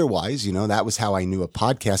know otherwise, that was how I knew a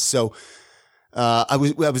podcast. So I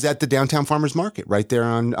was at the downtown farmers market right there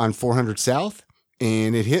on 400 South,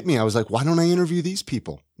 and it hit me. I was like, why don't I interview these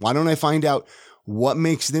people? Why don't I find out what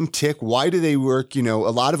makes them tick? Why do they work? A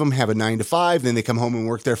lot of them have a 9 to 5, then they come home and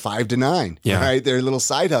work their 5 to 9, right? Their little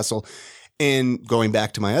side hustle. And going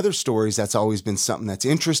back to my other stories, that's always been something that's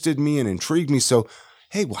interested me and intrigued me. So,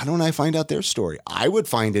 hey, why don't I find out their story? I would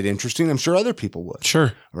find it interesting. I'm sure other people would.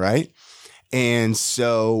 Sure. Right. And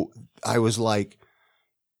so I was like,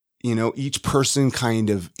 each person kind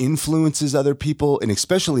of influences other people. And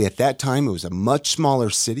especially at that time, it was a much smaller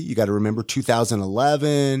city. You got to remember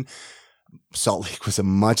 2011, Salt Lake was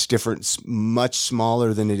much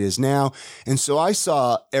smaller than it is now. And so I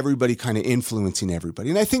saw everybody kind of influencing everybody.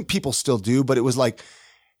 And I think people still do, but it was like,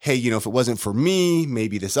 hey, if it wasn't for me,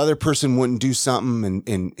 maybe this other person wouldn't do something.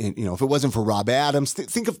 And if it wasn't for Rob Adams,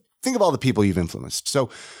 think of all the people you've influenced. So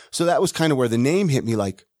that was kind of where the name hit me,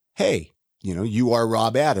 like, hey, you are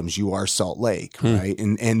Rob Adams, you are Salt Lake, right?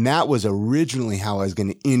 And that was originally how I was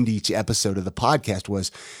going to end each episode of the podcast,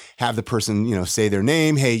 was have the person, say their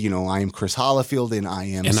name. Hey, I am Chris Hollifield, and I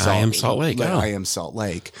am Salt Lake. Oh. I am Salt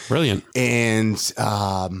Lake. Brilliant. And,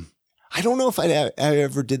 I don't know if I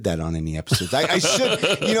ever did that on any episodes. I should,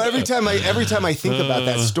 every time I think about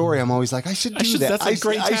that story, I'm always like, I should do that. That's a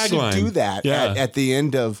great tagline. I should do that at the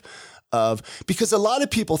end of, because a lot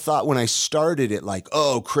of people thought when I started it, like,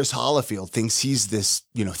 oh, Chris Hollifield thinks he's this,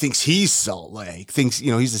 thinks he's Salt Lake, thinks,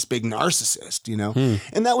 he's this big narcissist,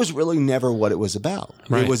 and that was really never what it was about.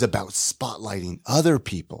 Right. It was about spotlighting other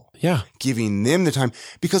people, giving them the time,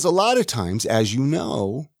 because a lot of times, as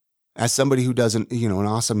as somebody who does an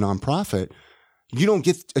awesome nonprofit, you don't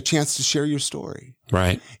get a chance to share your story.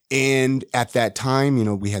 Right. And at that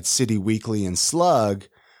time, we had City Weekly and Slug,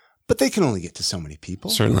 but they can only get to so many people.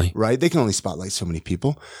 Certainly. Right. They can only spotlight so many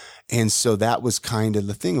people. And so that was kind of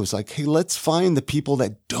the thing. It was like, hey, let's find the people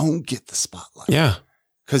that don't get the spotlight. Yeah.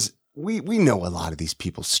 Because we know a lot of these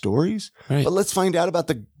people's stories, right, but let's find out about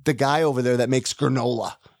the guy over there that makes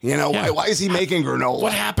granola. Why is he making granola?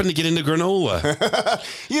 What happened to get into granola?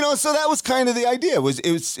 So that was kind of the idea. It was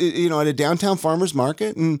at a downtown farmer's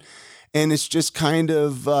market, and it's just kind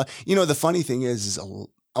of, the funny thing is I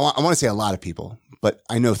want to say a lot of people, but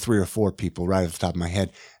I know 3 or 4 people right off the top of my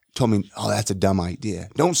head told me, oh, that's a dumb idea.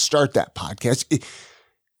 Don't start that podcast.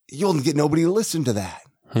 You'll get nobody to listen to that.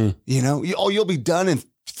 You'll be done in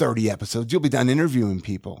 30 episodes. You'll be done interviewing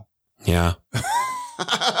people. Yeah.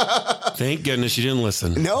 Thank goodness you didn't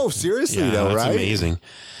listen. No, seriously though, that's right? Amazing.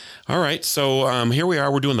 All right, so here we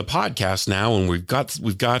are. We're doing the podcast now, and we've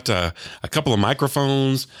got a couple of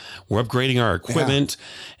microphones. We're upgrading our equipment,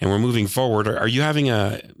 and we're moving forward. Are you having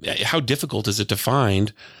how difficult is it to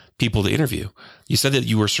find people to interview? You said that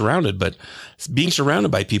you were surrounded, but being surrounded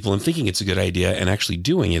by people and thinking it's a good idea and actually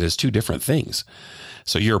doing it is 2 different things.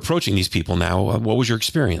 So you're approaching these people now. What was your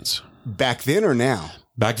experience? Back then or now?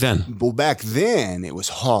 Back then. Well, back then it was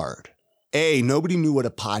hard. Nobody knew what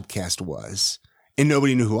a podcast was. and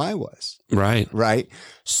nobody knew who I was. Right. Right.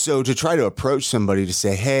 So to try to approach somebody to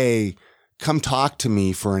say, hey, come talk to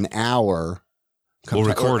me for an hour. We'll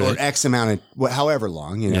record it. Or X amount of, however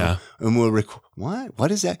long, Yeah. and we'll record.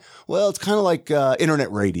 What is that? Well, it's kind of like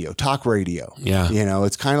internet radio, talk radio. Yeah.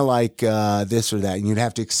 It's kind of like this or that. And you'd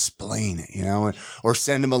have to explain it, or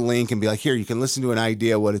send them a link and be like, here, you can listen to an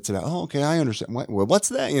idea what it's about. Oh, okay. I understand. What's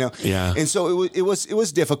that? Yeah. And so it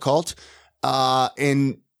was difficult.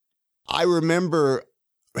 And I remember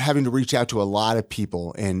having to reach out to a lot of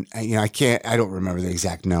people, and I don't remember the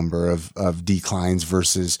exact number of declines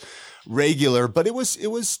versus regular, but it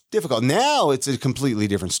was difficult. Now it's a completely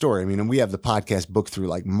different story. I mean, and we have the podcast booked through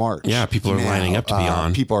like March. Yeah, people are lining up to be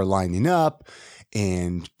on. People are lining up,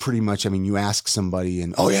 and pretty much, I mean, you ask somebody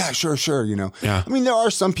and, oh yeah, sure. Yeah. I mean, there are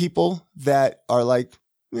some people that are like,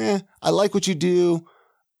 I like what you do.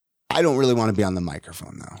 I don't really want to be on the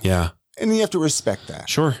microphone though. Yeah. And you have to respect that.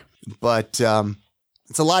 Sure. But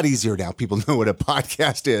it's a lot easier now. People know what a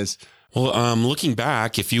podcast is. Well, looking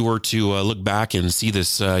back, if you were to look back and see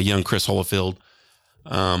this young Chris Holofield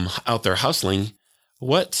out there hustling,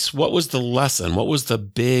 what was the lesson? What was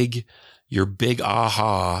your big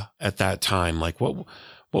aha at that time? Like, what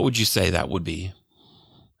would you say that would be?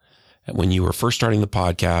 When you were first starting the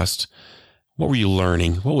podcast, what were you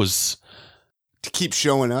learning? What was... To keep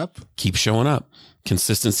showing up. Keep showing up.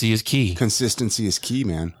 Consistency is key. Consistency is key,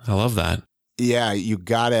 man. I love that. Yeah, you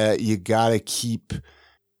gotta keep...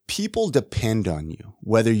 People depend on you,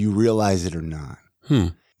 whether you realize it or not.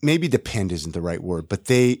 Maybe depend isn't the right word, but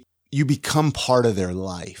you become part of their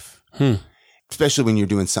life, especially when you're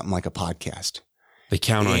doing something like a podcast. They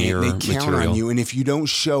count on your material. They count on you, and if you don't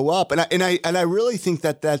show up, and I really think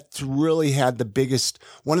that's really had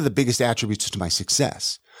one of the biggest attributes to my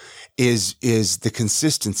success is the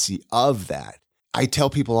consistency of that. I tell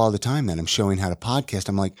people all the time that I'm showing how to podcast.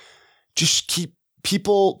 I'm like, just keep.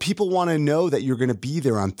 People want to know that you're going to be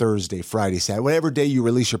there on Thursday, Friday, Saturday, whatever day you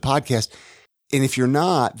release your podcast. And if you're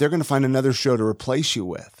not, they're going to find another show to replace you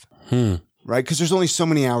with. Right? Because there's only so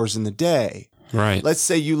many hours in the day. Right. Let's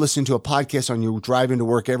say you listen to a podcast on your driving to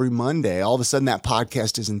work every Monday. All of a sudden that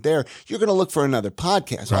podcast isn't there. You're going to look for another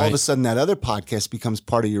podcast. Right. All of a sudden that other podcast becomes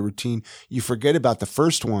part of your routine. You forget about the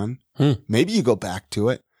first one. Maybe you go back to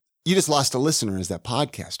it. You just lost a listener as that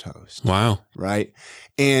podcast host. Wow. Right.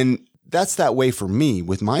 And that's that way for me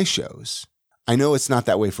with my shows. I know it's not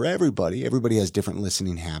that way for everybody. Everybody has different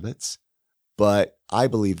listening habits, but I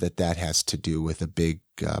believe that has to do with a big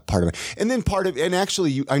part of it. And then and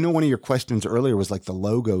actually, I know one of your questions earlier was like the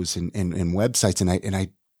logos and websites.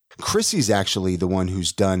 And Chrissy's actually the one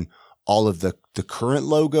who's done all of the current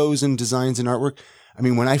logos and designs and artwork. I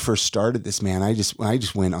mean, when I first started this, man, I just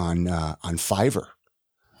went on Fiverr.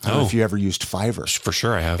 I don't know if you ever used Fiverr. For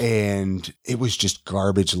sure I have. And it was just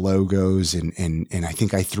garbage logos. And I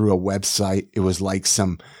think I threw a website. It was like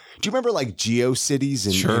do you remember like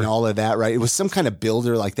GeoCities and all of that, right? It was some kind of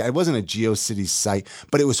builder like that. It wasn't a GeoCities site,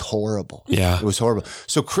 but it was horrible. Yeah. It was horrible.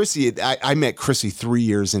 So Chrissy, I met Chrissy 3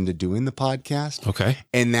 years into doing the podcast. Okay.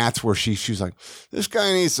 And that's where she was like, this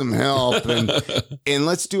guy needs some help. And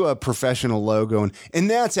let's do a professional logo. And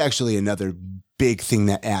that's actually another big thing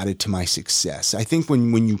that added to my success. I think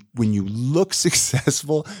when you look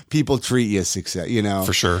successful, people treat you as success,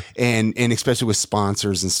 For sure. And especially with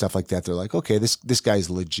sponsors and stuff like that, they're like, okay, this guy's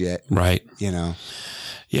legit. Right. Yeah,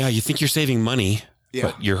 you think you're saving money,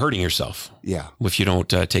 but you're hurting yourself. Yeah. If you don't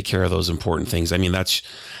take care of those important things. I mean, that's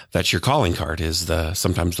your calling card is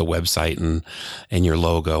sometimes the website and your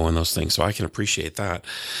logo and those things. So I can appreciate that.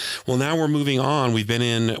 Well, now we're moving on. We've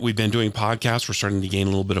been doing podcasts. We're starting to gain a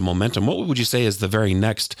little bit of momentum. What would you say is the very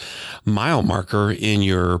next mile marker in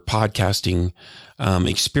your podcasting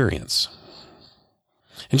experience?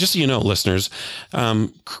 And just so you know, listeners,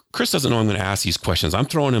 Chris doesn't know I'm going to ask these questions. I'm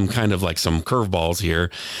throwing him kind of like some curveballs here,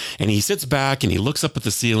 and he sits back and he looks up at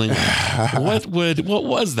the ceiling. What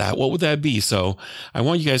was that? What would that be? So I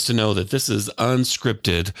want you guys to know that this is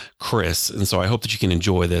unscripted, Chris. And so I hope that you can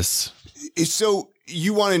enjoy this. So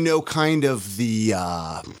you want to know kind of the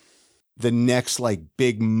next like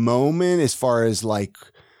big moment as far as like,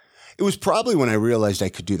 it was probably when I realized I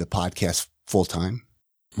could do the podcast full time.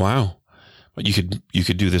 Wow. But you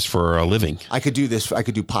could do this for a living. I could do this. I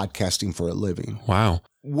could do podcasting for a living. Wow.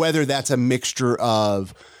 Whether that's a mixture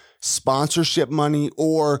of sponsorship money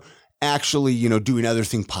or actually, doing other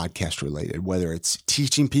thing podcast related, whether it's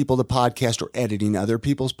teaching people to podcast or editing other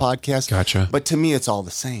people's podcasts. Gotcha. But to me, it's all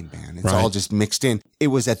the same, man. It's all just mixed in. It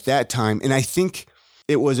was at that time. And I think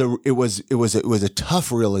it was a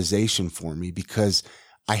tough realization for me because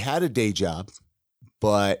I had a day job,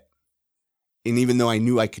 and even though I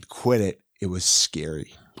knew I could quit it, it was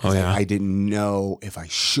scary. Oh, yeah. I didn't know if I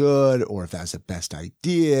should or if that was the best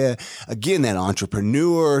idea. Again, that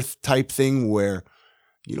entrepreneur type thing where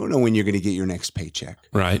you don't know when you're going to get your next paycheck.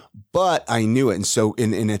 Right. But I knew it. And so,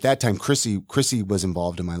 and at that time, Chrissy was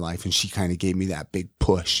involved in my life, and she kind of gave me that big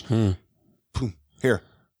push. Boom. Here.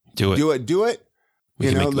 Do it. We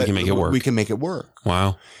can make it work. We can make it work.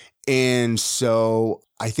 Wow. And so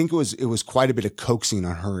I think it was quite a bit of coaxing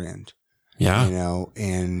on her end. Yeah. You know,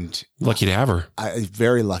 and lucky to have her. I was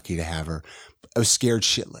very lucky to have her. I was scared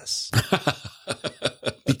shitless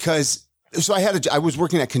because, so I was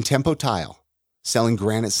working at Contempo Tile selling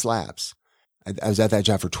granite slabs. I was at that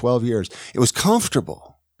job for 12 years. It was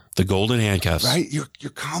comfortable. The golden handcuffs. Right? You're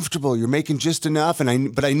comfortable. You're making just enough.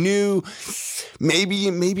 But I knew maybe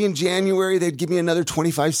in January they'd give me another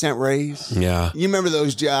 25-cent raise. Yeah. You remember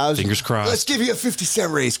those jobs? Fingers crossed. Let's give you a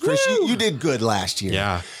 50-cent raise, Chris. You did good last year.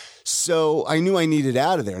 Yeah. So I knew I needed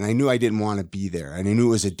out of there, and I knew I didn't want to be there, and I knew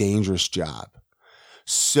it was a dangerous job.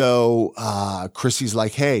 So Chrissy's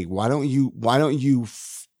like, "Hey, why don't you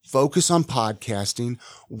focus on podcasting?"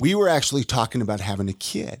 We were actually talking about having a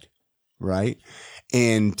kid, right?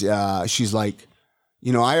 And she's like,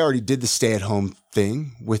 "You know, I already did the stay-at-home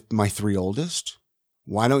thing with my 3 oldest.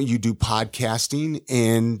 Why don't you do podcasting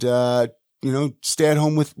and stay at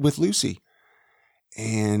home with Lucy?"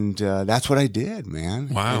 And that's what I did, man.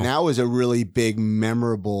 Wow. And that was a really big,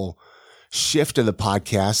 memorable shift of the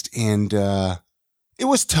podcast. And it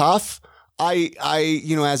was tough. I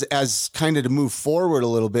as kind of to move forward a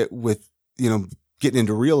little bit with, getting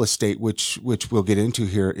into real estate, which we'll get into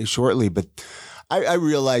here shortly. But I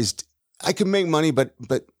realized I could make money, but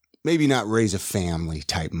maybe not raise a family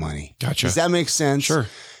type money. Gotcha. Does that make sense? Sure.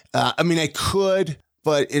 I could,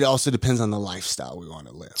 but it also depends on the lifestyle we want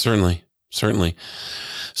to live. Certainly.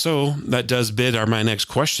 So that does bid my next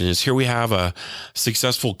question is, here we have a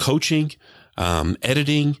successful coaching,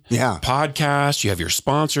 editing, podcast. You have your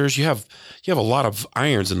sponsors. You have a lot of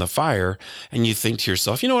irons in the fire, and you think to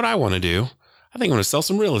yourself, you know what I want to do? I think I'm going to sell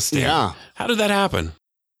some real estate. Yeah. How did that happen?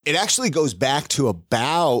 It actually goes back to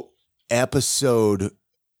about episode.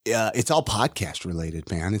 It's all podcast related,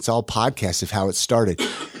 man. It's all podcast of how it started.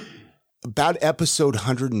 About episode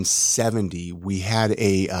 170, we had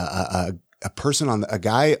a person on a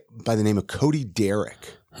guy by the name of Cody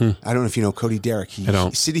Derrick. I don't know if you know Cody Derrick. I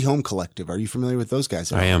don't. City Home Collective. Are you familiar with those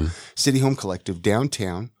guys? I am. City Home Collective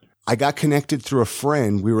downtown. I got connected through a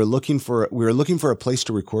friend. We were looking for a place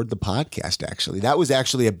to record the podcast. Actually, that was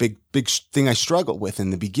actually a big thing I struggled with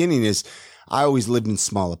in the beginning. Is I always lived in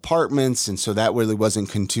small apartments, and so that really wasn't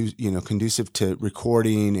conducive to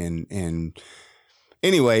recording. And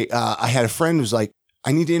anyway, I had a friend who was like,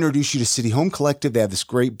 "I need to introduce you to City Home Collective. They have this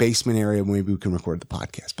great basement area. Maybe we can record the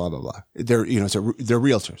podcast." Blah blah blah. They're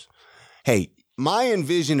realtors. Hey, my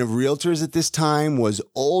envision of realtors at this time was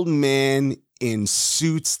old men in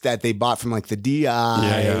suits that they bought from like the DI.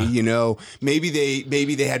 Yeah. Maybe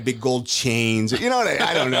they had big gold chains. I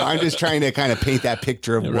don't know. I'm just trying to kind of paint that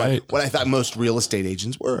picture of what I thought most real estate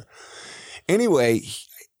agents were. Anyway,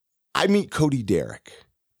 I meet Cody Derrick.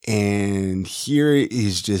 And here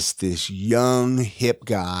is just this young, hip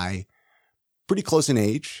guy, pretty close in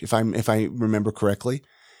age, if I remember correctly.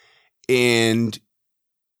 And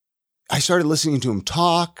I started listening to him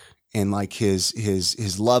talk and like his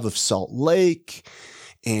love of Salt Lake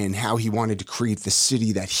and how he wanted to create the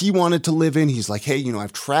city that he wanted to live in. He's like, "Hey,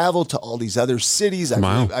 I've traveled to all these other cities.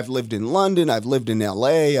 I've lived in London. I've lived in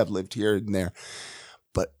LA. I've lived here and there.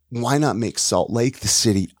 But why not make Salt Lake the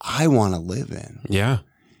city I want to live in?" Yeah.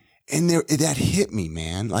 And that hit me,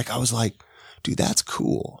 man. Like I was like, dude, that's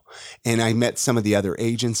cool. And I met some of the other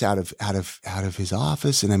agents out of his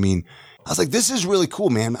office. And I was like, this is really cool,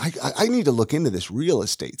 man. I need to look into this real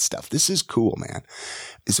estate stuff. This is cool, man.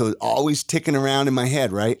 So it's always ticking around in my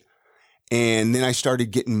head, right? And then I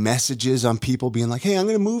started getting messages on people being like, "Hey, I'm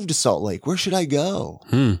going to move to Salt Lake. Where should I go?"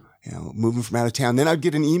 Moving from out of town. Then I'd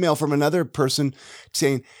get an email from another person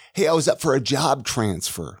saying, "Hey, I was up for a job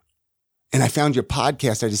transfer and I found your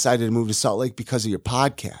podcast. I decided to move to Salt Lake because of your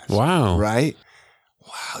podcast." Wow. Right?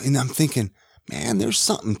 Wow. And I'm thinking, man, there's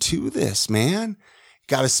something to this, man.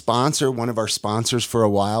 Got a sponsor. One of our sponsors for a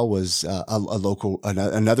while was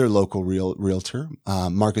another local realtor,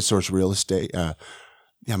 Market Source Real Estate.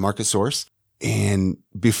 Market Source. And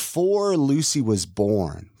before Lucy was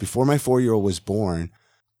born, before my 4-year-old was born,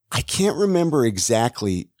 I can't remember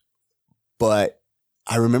exactly, but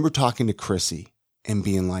I remember talking to Chrissy and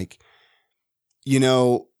being like,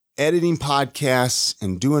 editing podcasts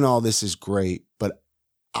and doing all this is great, but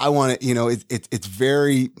I want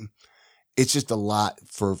to, it's just a lot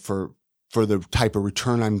for for the type of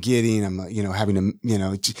return I'm getting. I'm, having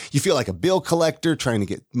to, you feel like a bill collector trying to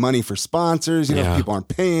get money for sponsors, people aren't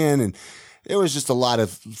paying. And there was just a lot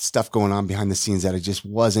of stuff going on behind the scenes that I just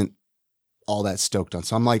wasn't all that stoked on.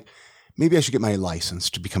 So I'm like, maybe I should get my license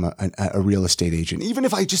to become a real estate agent. Even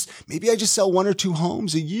if I just sell 1 or 2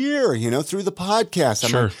 homes a year, through the podcast.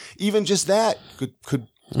 Sure. Like, even just that could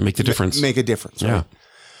make the difference. Make a difference. Yeah. Right?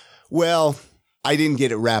 Well, I didn't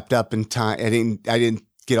get it wrapped up in time. I didn't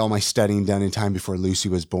get all my studying done in time before Lucy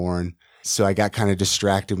was born. So I got kind of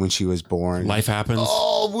distracted when she was born. Life happens.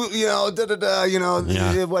 Oh,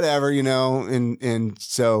 whatever, and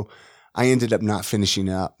so I ended up not finishing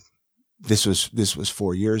up. This was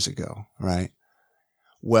 4 years ago, right?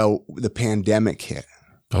 Well, the pandemic hit.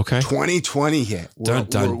 Okay. 2020 hit. Dun,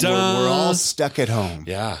 dun, dun. We're all stuck at home.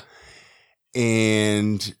 Yeah.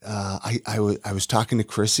 And I was talking to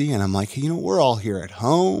Chrissy, and I'm like, hey, we're all here at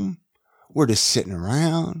home. We're just sitting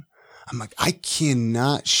around. I'm like, I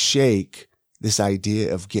cannot shake this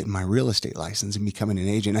idea of getting my real estate license and becoming an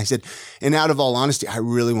agent. I said, and out of all honesty, I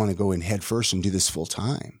really want to go in head first and do this full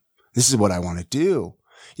time. This is what I want to do,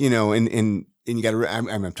 and you got to,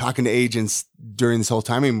 I'm talking to agents during this whole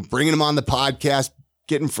time. I'm bringing them on the podcast,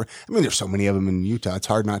 there's so many of them in Utah. It's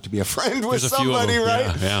hard not to be a friend with somebody,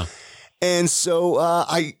 right? Yeah. And so,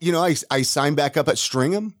 I signed back up at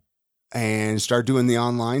Stringham and started doing the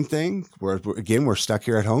online thing where, again, we're stuck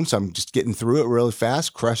here at home. So I'm just getting through it really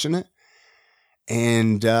fast, crushing it,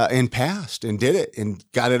 and passed and did it and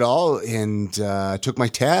got it all, and took my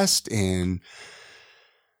test and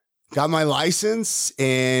got my license.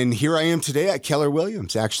 And here I am today at Keller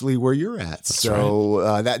Williams, actually where you're at. That's so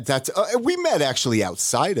right. We met actually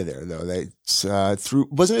outside of there though.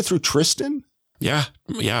 Wasn't it through Tristan? Yeah.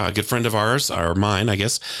 Yeah. A good friend of ours, or mine, I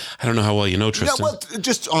guess. I don't know how well you know Tristan. No, well,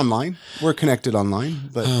 just online. We're connected online,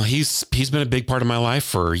 but he's been a big part of my life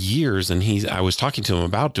for years. And I was talking to him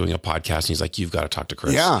about doing a podcast, and he's like, you've got to talk to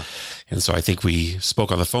Chris. Yeah. And so I think we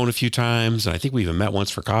spoke on the phone a few times, and I think we even met once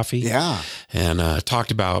for coffee. Yeah. And talked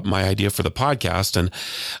about my idea for the podcast. And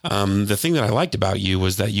the thing that I liked about you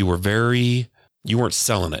was that you weren't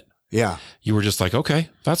selling it. Yeah. You were just like, okay,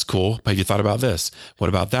 that's cool. But have you thought about this? What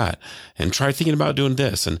about that? And try thinking about doing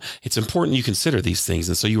this. And it's important you consider these things.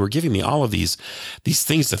 And so you were giving me all of these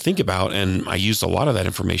things to think about. And I used a lot of that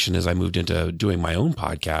information as I moved into doing my own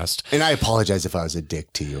podcast. And I apologize if I was a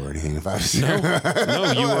dick to you or anything. If I was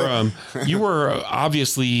No, you were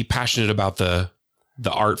obviously passionate about the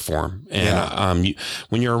art form. And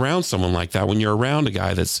when you're around someone like that, when you're around a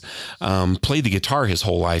guy that's played the guitar his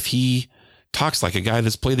whole life, he talks like a guy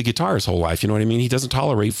that's played the guitar his whole life. You know what I mean? He doesn't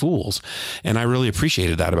tolerate fools. And I really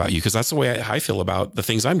appreciated that about you, because that's the way I feel about the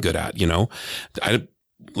things I'm good at.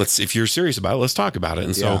 If you're serious about it, let's talk about it.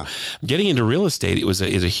 And so getting into real estate, is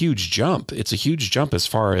a huge jump. It's a huge jump as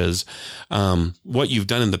far as what you've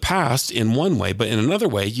done in the past in one way, but in another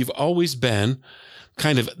way, you've always been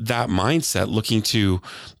kind of that mindset, looking to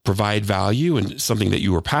provide value and something that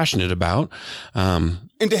you were passionate about.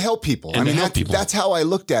 And to help people. That's how I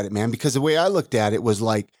looked at it, man, because the way I looked at it was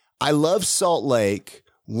like, I love Salt Lake.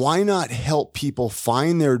 Why not help people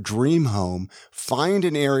find their dream home, find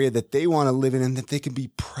an area that they want to live in and that they can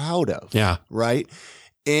be proud of? Yeah. Right.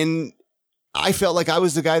 And I felt like I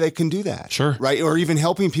was the guy that can do that. Sure. Right. Or even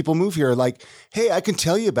helping people move here. Like, hey, I can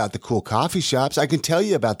tell you about the cool coffee shops. I can tell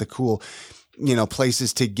you about the cool,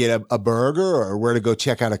 places to get a burger or where to go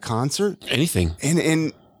check out a concert. Anything.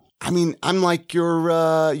 And I'm like your,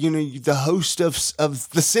 the host of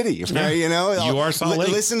the city, right? Yeah. You are Salt Lake.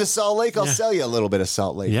 Listen to Salt Lake. I'll sell you a little bit of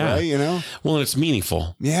Salt Lake, right? Well, and it's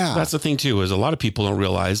meaningful. Yeah. That's the thing too, is a lot of people don't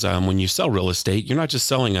realize when you sell real estate, you're not just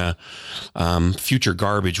selling a future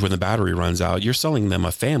garbage when the battery runs out. You're selling them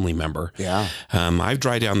a family member. Yeah. I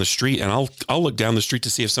drive down the street and I'll look down the street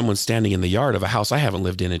to see if someone's standing in the yard of a house I haven't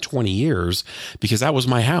lived in 20 years, because that was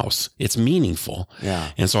my house. It's meaningful.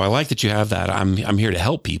 Yeah. And so I like that you have that. I'm here to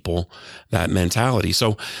help people. That mentality.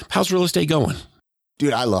 So how's real estate going?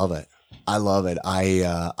 Dude, I love it.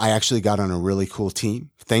 I actually got on a really cool team.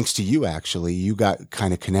 Thanks to you, actually. You got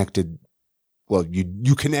kind of connected. Well,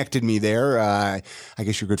 you connected me there. I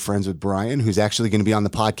guess you're good friends with Brian, who's actually going to be on the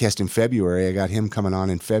podcast in February. I got him coming on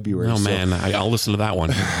in February. Oh, man. I'll listen to that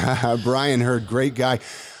one. Brian Hurd, great guy.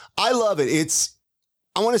 I love it.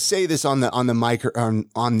 I want to say this on the mic,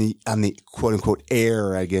 on the quote unquote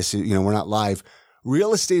air, I guess, we're not live.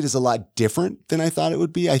 Real estate is a lot different than I thought it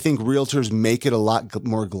would be. I think realtors make it a lot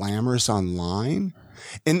more glamorous online.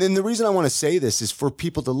 And then the reason I want to say this is for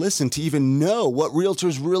people to listen, to even know what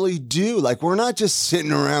realtors really do. Like, we're not just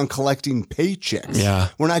sitting around collecting paychecks. Yeah.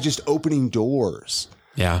 We're not just opening doors.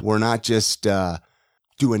 Yeah. We're not just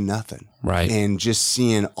doing nothing. Right. And just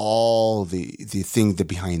seeing all the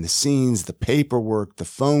behind the scenes, the paperwork, the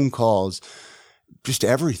phone calls, just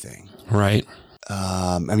everything. Right.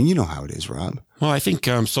 I mean, you know how it is, Rob. Well, I think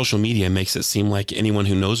social media makes it seem like anyone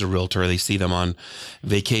who knows a realtor, they see them on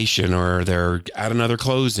vacation or they're at another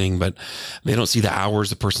closing, but they don't see the hours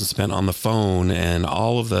the person spent on the phone and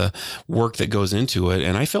all of the work that goes into it.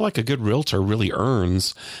 And I feel like a good realtor really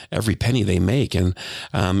earns every penny they make. And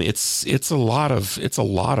it's a lot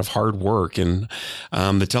of hard work. And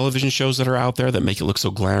the television shows that are out there that make it look so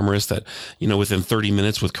glamorous that, you know, within 30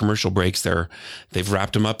 minutes with commercial breaks, they've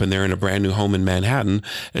wrapped them up and they're in a brand new home in Manhattan.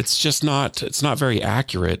 It's not very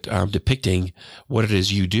accurate depicting what it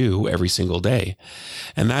is you do every single day.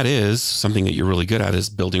 And that is something that you're really good at, is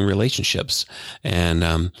building relationships.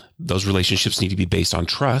 And those relationships need to be based on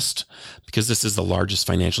trust, because this is the largest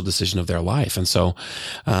financial decision of their life. And so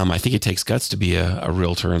I think it takes guts to be a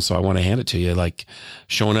realtor. And so I want to hand it to you, like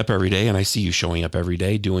showing up every day. And I see you showing up every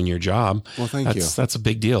day, doing your job. Well, thank you. That's a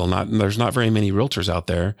big deal. There's not very many realtors out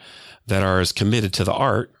there that are as committed to the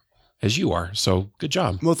art as you are. So good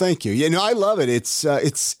job. Well, thank you. Yeah, no, I love it. It's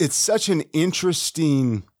such an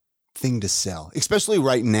interesting thing to sell, especially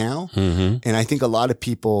right now. Mm-hmm. And I think a lot of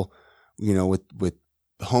people, you know, with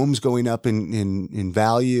homes going up in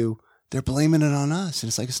value, they're blaming it on us. And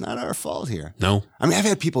it's like, it's not our fault here. No. I mean, I've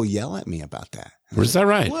had people yell at me about that. Is that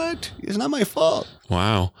right? What? It's not my fault.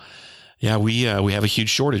 Wow. Yeah, we have a huge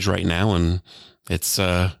shortage right now, and it's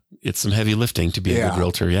some heavy lifting to be a good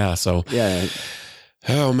realtor. Yeah. So yeah.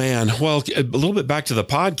 Oh man. Well, a little bit back to the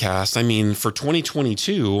podcast. I mean, for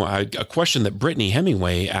 2022, a question that Brittany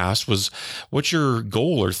Hemingway asked was, what's your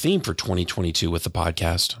goal or theme for 2022 with the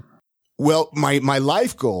podcast? Well, my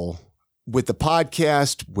life goal with the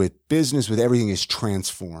podcast, with business, with everything is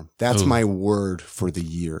transform. That's my word for the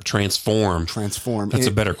year. Transform. That's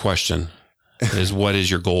a better question. Is what is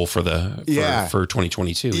your goal for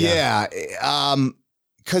 2022? Yeah.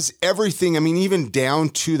 Because everything, I mean, even down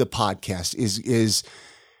to the podcast is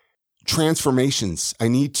transformations. I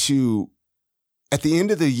need to, at the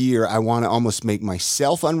end of the year, I want to almost make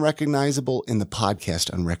myself unrecognizable and the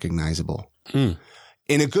podcast unrecognizable in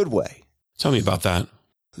a good way. Tell me about that.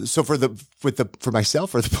 So for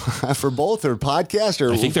myself or for both or podcast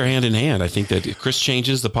or I think they're hand in hand. I think that Chris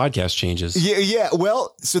changes, the podcast changes. Yeah.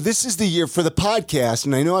 Well, so this is the year for the podcast,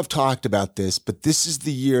 and I know I've talked about this, but this is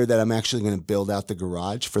the year that I'm actually going to build out the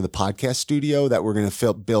garage for the podcast studio, that we're going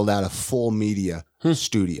to build out a full media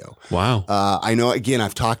studio. Wow. I know, again,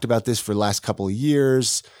 I've talked about this for the last couple of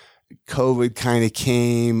years. COVID kind of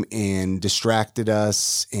came and distracted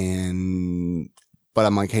us, but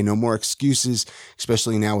I'm like, hey, no more excuses,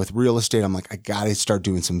 especially now with real estate. I'm like, I got to start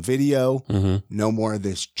doing some video. Mm-hmm. No more of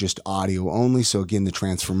this just audio only. So again, the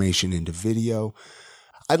transformation into video.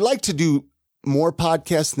 I'd like to do more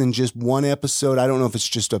podcasts than just one episode. I don't know if it's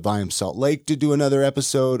just of I Am Salt Lake to do another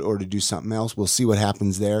episode or to do something else. We'll see what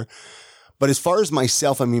happens there. But as far as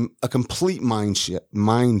myself, I mean, a complete mindset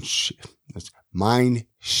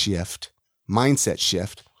shift.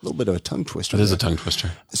 A little bit of a tongue twister. It is a tongue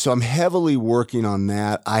twister. So I'm heavily working on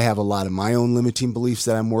that. I have a lot of my own limiting beliefs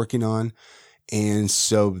that I'm working on. And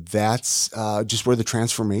so that's just where the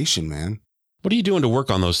transformation, man. What are you doing to work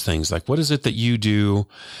on those things? Like, what is it that you do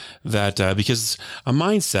that, because a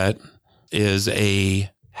mindset is a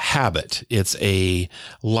habit. It's a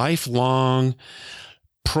lifelong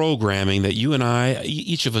programming that you and I,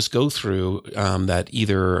 each of us go through, that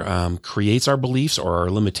either creates our beliefs or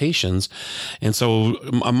our limitations. And so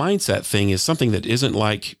a mindset thing is something that isn't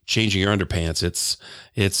like changing your underpants.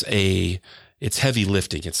 It's heavy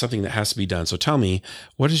lifting. It's something that has to be done. So tell me,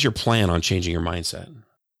 what is your plan on changing your mindset?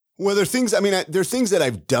 Well, there are things that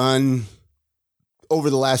I've done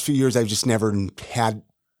over the last few years. I've just never had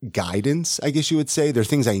guidance, I guess you would say. There are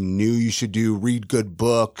things I knew you should do, read good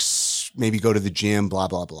books, maybe go to the gym, blah,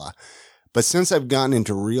 blah, blah. But since I've gotten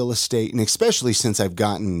into real estate, and especially since I've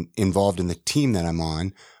gotten involved in the team that I'm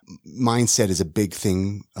on, mindset is a big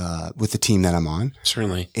thing with the team that I'm on.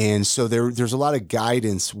 Certainly. And so there's a lot of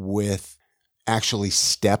guidance with actually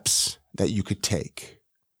steps that you could take.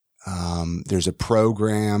 There's a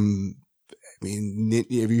program. I mean,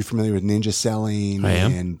 are you familiar with Ninja Selling? I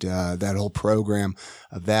am. And that whole program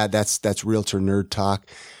of that's Realtor Nerd Talk.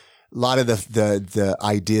 A lot of the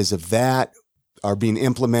ideas of that are being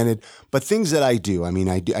implemented, but things that I do. I mean,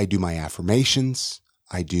 I do my affirmations.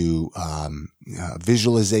 I do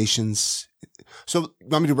visualizations So you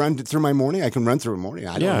want me to run through my morning? I can run through a morning.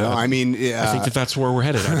 I don't know. I mean, I think that's where we're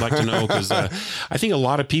headed. I'd like to know because I think a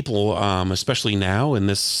lot of people, especially now in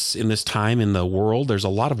this time in the world, there's a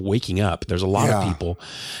lot of waking up. There's a lot of people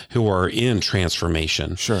who are in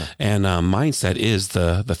transformation. Sure. And mindset is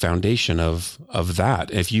the foundation of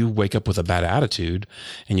that. If you wake up with a bad attitude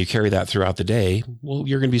and you carry that throughout the day, well,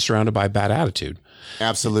 you're going to be surrounded by bad attitude.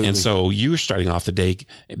 Absolutely. And so you're starting off the day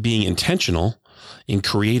being intentional in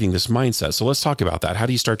creating this mindset. So let's talk about that. How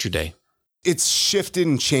do you start your day? It's shifted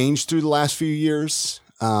and changed through the last few years.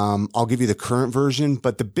 I'll give you the current version,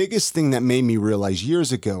 but the biggest thing that made me realize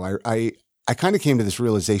years ago, I kind of came to this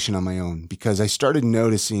realization on my own because I started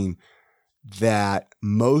noticing that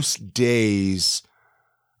most days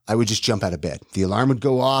I would just jump out of bed. The alarm would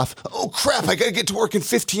go off. Oh crap, I got to get to work in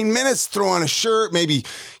 15 minutes, throw on a shirt, maybe,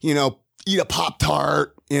 eat a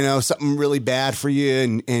Pop-Tart, something really bad for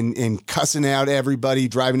you and cussing out everybody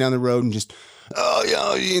driving down the road and just,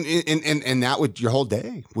 and that would, your whole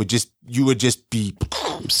day you would just be.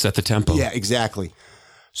 Set the tempo. Yeah, exactly.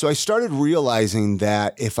 So I started realizing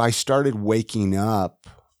that if I started waking up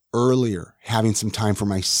earlier, having some time for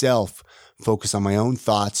myself, focus on my own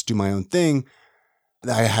thoughts, do my own thing,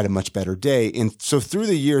 I had a much better day. And so through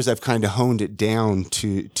the years, I've kind of honed it down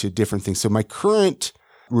to different things. So my current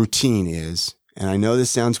routine is, and I know this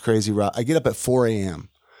sounds crazy, Rob, I get up at 4 a.m.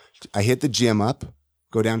 I hit the gym up,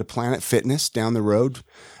 go down to Planet Fitness down the road,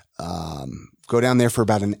 go down there for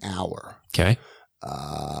about an hour. Okay.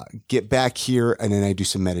 Get back here, and then I do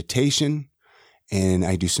some meditation, and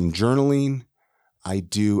I do some journaling. I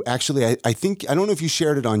think, I don't know if you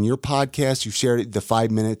shared it on your podcast. You shared it, the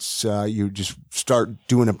 5 minutes, you just start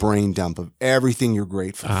doing a brain dump of everything you're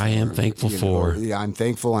grateful for. I am thankful for. Yeah, I'm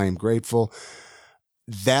thankful. I am grateful.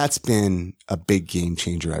 That's been a big game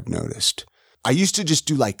changer, I've noticed. I used to just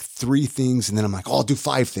do like 3 things, and then I'm like, I'll do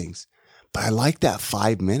 5 things. But I like that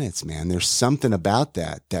 5 minutes, man. There's something about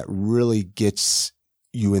that really gets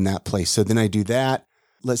you in that place. So then I do that.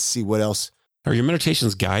 Let's see what else. Are your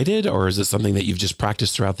meditations guided, or is it something that you've just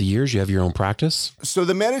practiced throughout the years? You have your own practice? So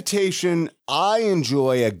the meditation, I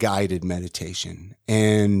enjoy a guided meditation.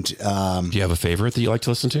 And do you have a favorite that you like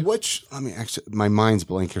to listen to? My mind's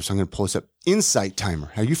blank here, so I'm going to pull this up. Insight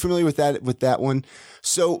Timer. Are you familiar with that one?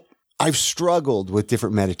 So I've struggled with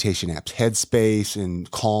different meditation apps, Headspace and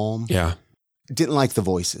Calm. Yeah. Didn't like the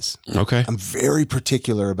voices. Okay. I'm very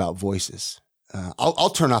particular about voices. I'll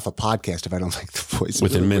turn off a podcast if I don't like the voice.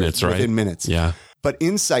 Within minutes, right? Within minutes. Yeah. But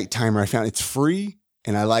Insight Timer, I found it's free,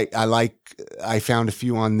 and I found a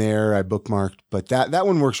few on there. I bookmarked, but that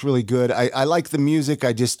one works really good. I like the music.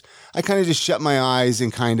 I kind of just shut my eyes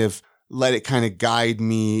and kind of let it kind of guide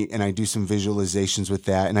me, and I do some visualizations with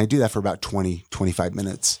that, and I do that for about 20, 25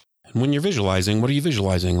 minutes. And when you're visualizing, what are you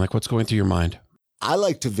visualizing? Like, what's going through your mind? I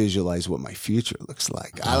like to visualize what my future looks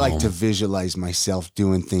like. I like to visualize myself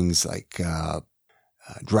doing things like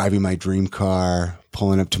driving my dream car,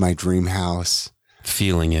 pulling up to my dream house.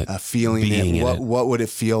 Feeling it. Being it. What would it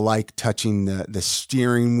feel like touching the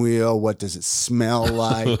steering wheel? What does it smell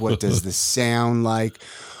like? What does the sound like?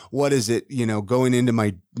 What is it, going into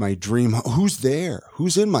my dream? Who's there?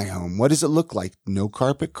 Who's in my home? What does it look like? No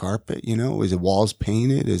carpet, is the walls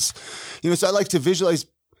painted? So I like to visualize,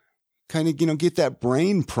 kind of, get that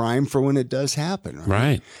brain prime for when it does happen.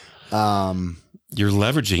 Right. You're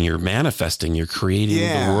leveraging, you're manifesting, you're creating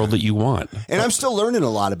the world that you want. And I'm still learning a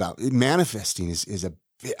lot about it. Manifesting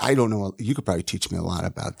I don't know. You could probably teach me a lot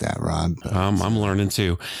about that, Rob. I'm learning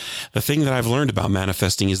too. The thing that I've learned about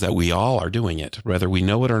manifesting is that we all are doing it, whether we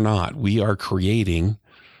know it or not. We are creating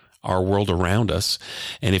our world around us.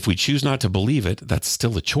 And if we choose not to believe it, that's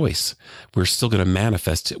still a choice. We're still going to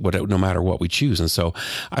manifest no matter what we choose. And so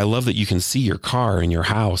I love that you can see your car in your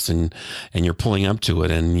house and you're pulling up to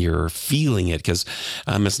it and you're feeling it, because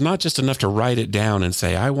it's not just enough to write it down and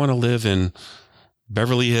say, I want to live in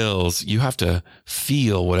Beverly Hills. You have to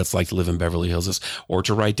feel what it's like to live in Beverly Hills, or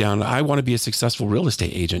to write down, I want to be a successful real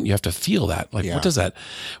estate agent. You have to feel that. Like,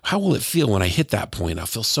 how will it feel when I hit that point? I'll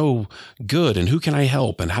feel so good. And who can I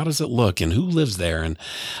help? And how does it look? And who lives there? And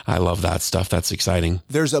I love that stuff. That's exciting.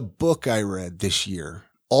 There's a book I read this year,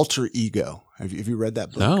 Alter Ego. Have you read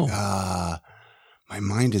that book? No. My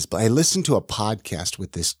mind is, I listened to a podcast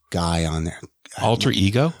with this guy on there. Alter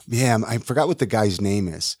Ego? Yeah. I forgot what the guy's name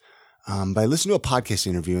is. But I listened to a podcast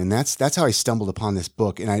interview, and that's how I stumbled upon this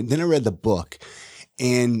book. And then I read the book,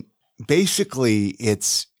 and basically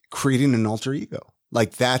it's creating an alter ego.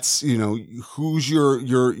 Like, that's, who's your,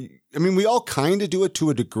 we all kind of do it to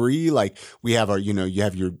a degree. Like, we have you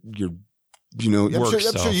have your I'm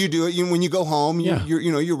sure you do it. When you go home,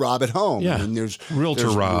 you rob at home. Yeah. And there's Realtor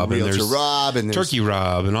Rob, and there's Rob, and there's Turkey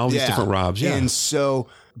Rob, and all these different Robs. Yeah. And so,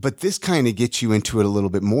 but this kind of gets you into it a little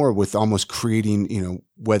bit more with almost creating,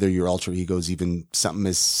 whether your alter ego is even something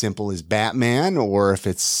as simple as Batman, or if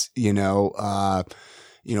it's,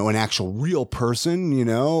 an actual real person,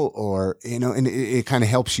 and it kind of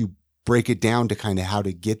helps you break it down to kind of how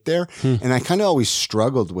to get there. And I kind of always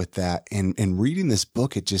struggled with that. And reading this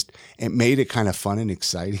book, it made it kind of fun and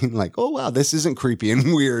exciting. Like, oh, wow, this isn't creepy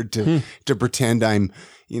and weird to pretend I'm,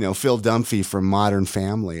 Phil Dunphy from Modern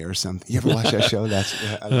Family or something. You ever watch that show?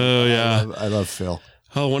 I love Phil.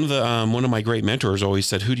 Oh, one of my great mentors always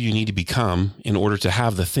said, who do you need to become in order to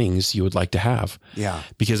have the things you would like to have? Yeah.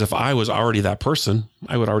 Because if I was already that person,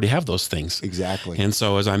 I would already have those things. Exactly. And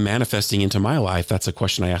so as I'm manifesting into my life, that's a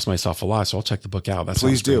question I ask myself a lot. So I'll check the book out.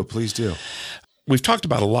 Please do. We've talked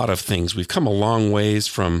about a lot of things. We've come a long ways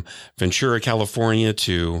from Ventura, California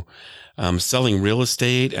to selling real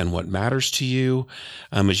estate and what matters to you.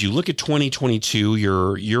 As you look at 2022,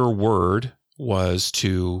 your word was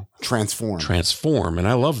to transform. And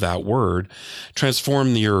I love that word.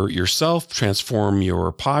 Transform yourself, transform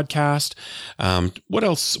your podcast. What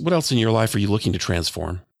else in your life are you looking to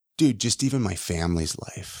transform? Dude, just even my family's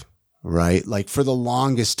life, right? Like for the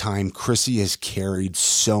longest time, Chrissy has carried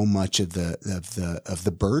so much of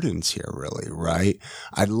the burdens here, really, right?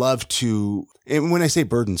 I'd love to, and when I say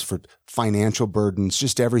burdens, for financial burdens,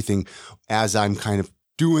 just everything, as I'm kind of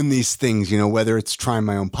doing these things, whether it's trying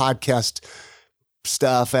my own podcast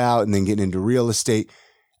stuff out and then getting into real estate,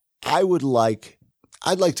 I'd like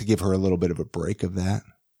to give her a little bit of a break of that,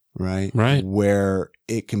 right? Right. Where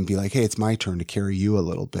it can be like, hey, it's my turn to carry you a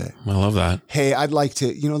little bit. I love that. Hey, I'd like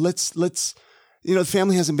to, let's the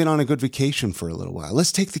family hasn't been on a good vacation for a little while.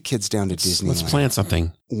 Let's take the kids down to Disneyland. Let's plan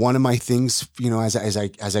something. One of my things,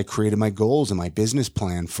 as I created my goals and my business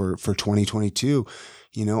plan for 2022,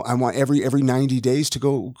 I want every 90 days to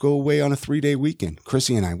go away on a 3-day weekend.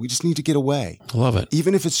 Chrissy and we just need to get away. I love it.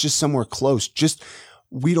 Even if it's just somewhere close,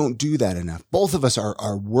 we don't do that enough. Both of us are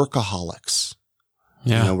workaholics.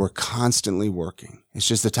 Yeah. We're constantly working. It's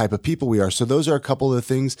just the type of people we are. So those are a couple of the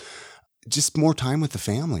things. Just more time with the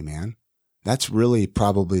family, man. That's really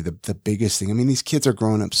probably the biggest thing. I mean, these kids are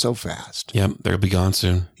growing up so fast. Yep. They'll be gone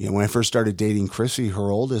soon. When I first started dating Chrissy, her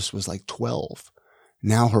oldest was like 12.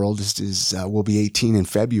 Now her oldest will be 18 in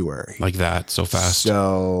February. Like that, so fast.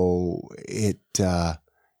 So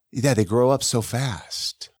they grow up so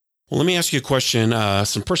fast. Well, let me ask you a question,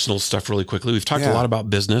 some personal stuff really quickly. We've talked a lot about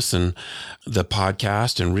business and the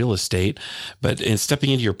podcast and real estate, but in stepping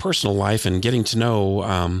into your personal life and getting to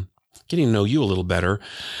know you a little better,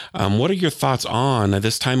 what are your thoughts on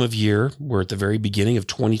this time of year? We're at the very beginning of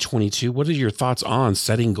 2022. What are your thoughts on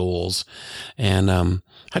setting goals? And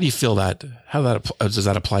how do you feel that? Does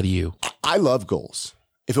that apply to you? I love goals.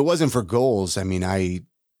 If it wasn't for goals, I mean, I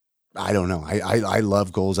don't know. I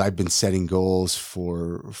love goals. I've been setting goals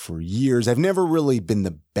for years. I've never really been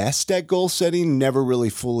the best at goal setting, never really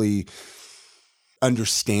fully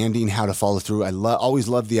understanding how to follow through. I always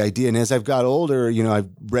loved the idea. And as I've got older, I've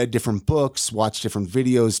read different books, watched different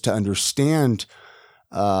videos to understand,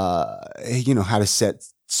 how to set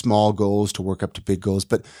small goals to work up to big goals.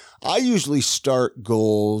 But I usually start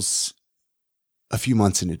goals a few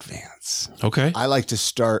months in advance. Okay. I like to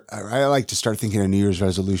start thinking of New Year's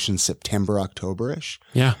resolutions September, October-ish.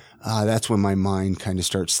 Yeah. That's when my mind kind of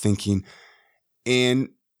starts thinking. And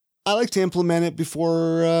I like to implement it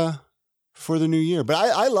before the new year. But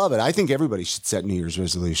I love it. I think everybody should set New Year's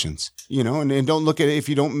resolutions, and don't look at it. If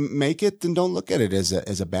you don't make it, then don't look at it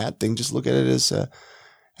as a bad thing. Just look at it as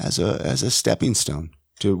a stepping stone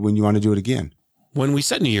to when you want to do it again. When we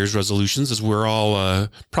set New Year's resolutions, as we're all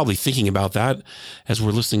probably thinking about that as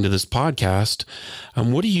we're listening to this podcast,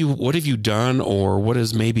 what have you done, or what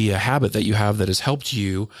is maybe a habit that you have that has helped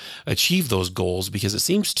you achieve those goals? Because it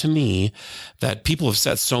seems to me that people have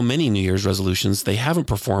set so many New Year's resolutions, they haven't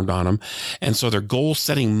performed on them. And so their goal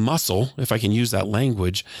setting muscle, if I can use that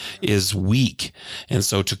language, is weak. And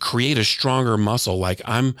so to create a stronger muscle, like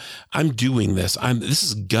I'm doing this, this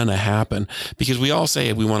is gonna happen, because we all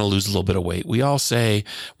say we want to lose a little bit of weight. We all say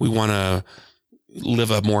we want to live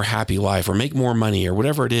a more happy life or make more money or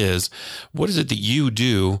whatever it is. What is it that you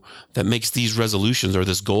do that makes these resolutions or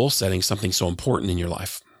this goal setting something so important in your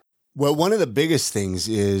life? Well, one of the biggest things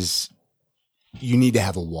is you need to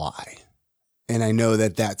have a why. And I know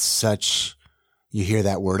that's you hear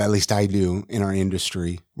that word, at least I do in our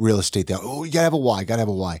industry, real estate, you gotta have a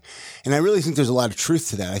why, And I really think there's a lot of truth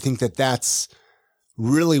to that. I think that's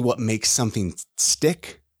really what makes something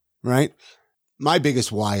stick, right? My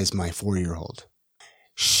biggest why is my 4-year-old.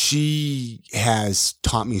 she has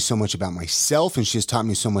taught me so much about myself, and she has taught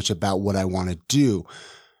me so much about what I want to do.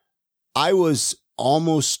 I was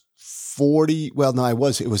almost 40. Well, no, it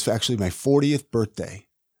was actually my 40th birthday.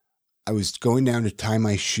 I was going down to tie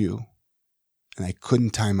my shoe, and I couldn't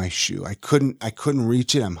tie my shoe. I couldn't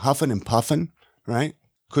reach it. I'm huffing and puffing, right?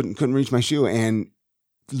 Couldn't reach my shoe. And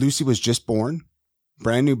Lucy was just born,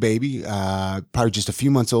 brand new baby, probably just a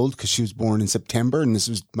few months old because she was born in September,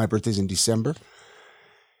 and my birthday's in December.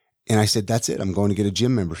 And I said, that's it. I'm going to get a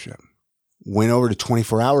gym membership. Went over to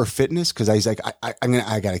 24-Hour Fitness because I was like,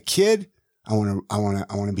 I got a kid. I want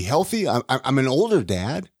to be healthy. I'm an older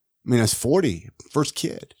dad. I mean, I was 40, first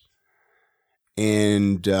kid.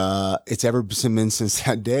 And, it's ever been since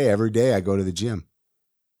that day. Every day I go to the gym.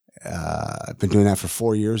 I've been doing that for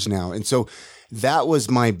 4 years now. And so that was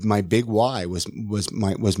my big why was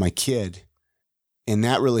my kid. And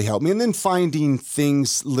that really helped me. And then finding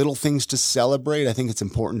little things to celebrate. I think it's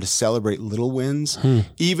important to celebrate little wins,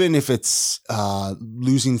 even if it's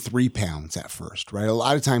losing 3 pounds at first, right? A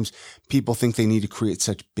lot of times people think they need to create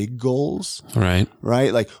such big goals, Right.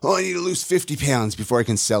 Like, oh, I need to lose 50 pounds before I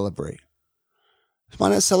can celebrate. Why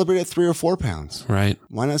not celebrate at 3 or 4 pounds? Right.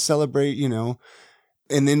 Why not celebrate,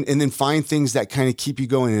 and then find things that kind of keep you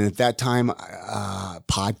going. And at that time,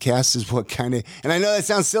 podcasts is what kind of, and I know that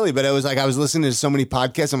sounds silly, but I was listening to so many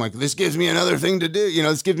podcasts. I'm like, this gives me another thing to do.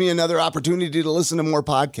 This gives me another opportunity to listen to more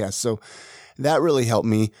podcasts. So that really helped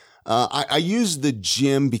me. I use the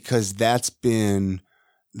gym because that's been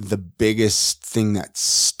the biggest thing that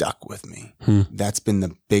stuck with me. That's been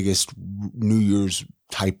the biggest New Year's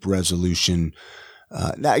type resolution.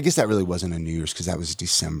 I guess that really wasn't a New Year's because that was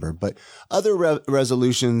December, but other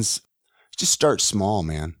resolutions, just start small,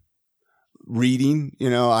 man. Reading,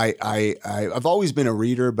 I've always been a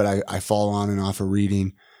reader, but I fall on and off of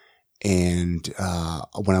reading. And,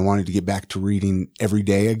 when I wanted to get back to reading every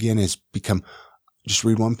day again, it's become just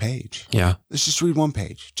read one page. Yeah. Let's just read one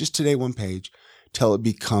page, just today, one page till it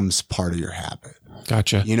becomes part of your habit.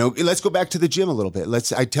 Gotcha. Let's go back to the gym a little bit.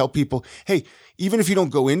 I tell people, hey, even if you don't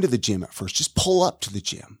go into the gym at first, just pull up to the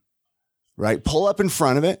gym, right? Pull up in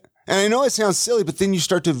front of it. And I know it sounds silly, but then you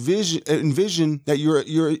start to envision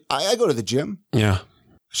that I go to the gym. Yeah.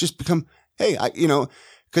 It's just become, hey,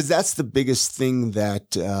 because that's the biggest thing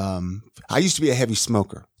that, I used to be a heavy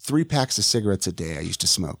smoker. 3 packs of cigarettes a day I used to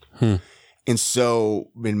smoke. And so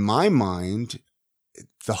in my mind,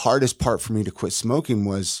 the hardest part for me to quit smoking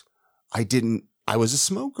was I was a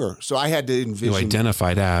smoker. So I had to envision.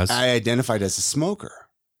 I identified as a smoker.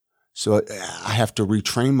 So I have to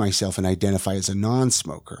retrain myself and identify as a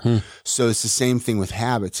non-smoker. So it's the same thing with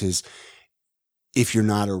habits is if you're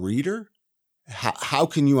not a reader, how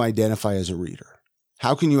can you identify as a reader?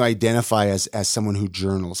 How can you identify as someone who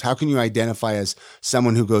journals? How can you identify as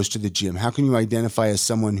someone who goes to the gym? How can you identify as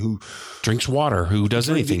someone who drinks water, who does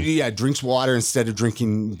anything? Yeah, drinks water instead of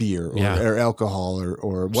drinking beer or alcohol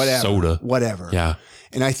or whatever. Soda. Whatever. Yeah.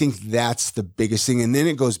 And I think that's the biggest thing. And then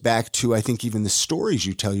it goes back to, I think, even the stories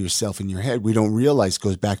you tell yourself in your head, we don't realize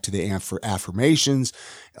goes back to the affirmations,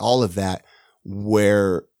 all of that,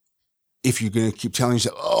 where if you're going to keep telling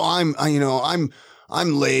yourself, oh,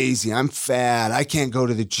 I'm lazy. I'm fat. I can't go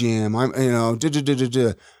to the gym.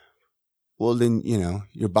 Well, then,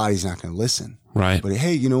 your body's not going to listen. Right. But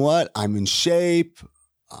hey, you know what? I'm in shape.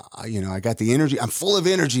 I got the energy. I'm full of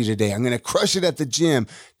energy today. I'm going to crush it at the gym.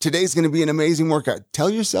 Today's going to be an amazing workout. Tell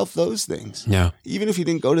yourself those things. Yeah. Even if you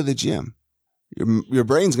didn't go to the gym, your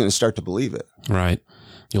brain's going to start to believe it. Right.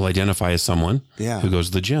 You'll identify as someone who goes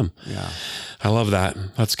to the gym. Yeah. I love that.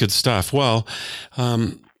 That's good stuff. Well,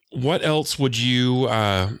 what else would you,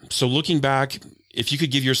 so looking back, if you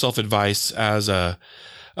could give yourself advice as a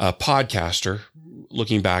podcaster,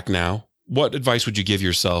 looking back now, what advice would you give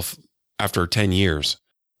yourself after 10 years?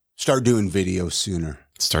 Start doing videos sooner.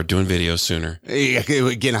 Start doing videos sooner.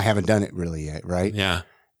 Again, I haven't done it really yet, right? Yeah.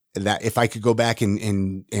 That if I could go back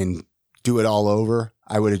and do it all over,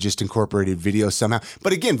 I would have just incorporated video somehow.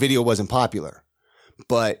 But again, video wasn't popular.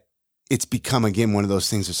 But it's become, again, one of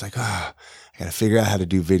those things that's like, I got to figure out how to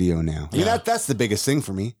do video now. I mean, that's the biggest thing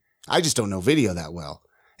for me. I just don't know video that well.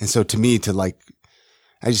 And so to me, I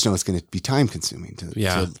just know it's going to be time consuming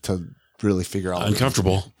to really figure out.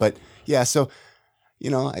 Uncomfortable. But yeah, so,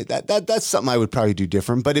 that's something I would probably do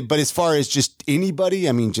different. But as far as just anybody,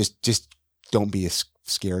 I mean, just don't be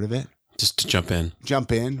scared of it. Just to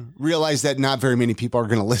jump in, realize that not very many people are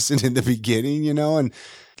going to listen in the beginning, and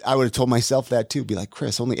I would have told myself that too. Be like,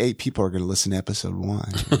 Chris, only 8 people are going to listen to episode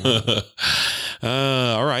 1.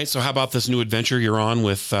 All right. So how about this new adventure you're on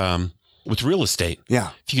with real estate? Yeah.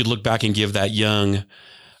 If you could look back and give that young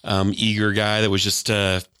eager guy that was just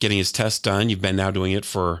getting his test done. You've been now doing it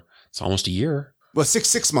for it's almost a year. Well,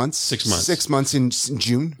 6 months. 6 months. 6 months in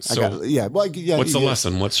June. So what's the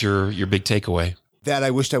lesson? What's your big takeaway? That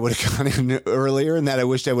I wished I would have gone in earlier, and that I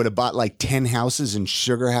wished I would have bought like 10 houses in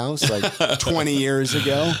Sugar House like 20 years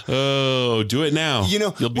ago. Oh, do it now.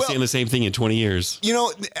 You'll be saying the same thing in 20 years.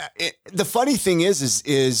 The funny thing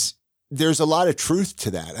is there's a lot of truth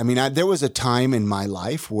to that. I mean, there was a time in my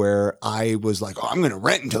life where I was like, I'm going to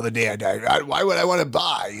rent until the day I die. Why would I want to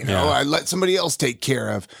buy? I let somebody else take care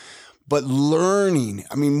of. But learning,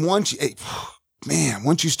 I mean, once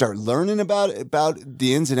you start learning about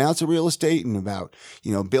the ins and outs of real estate and about,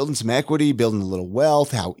 building some equity, building a little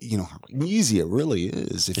wealth, how easy it really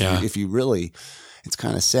is. If you really, it's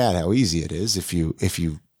kind of sad how easy it is. If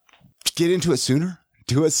you get into it sooner,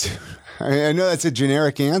 do it sooner. I know that's a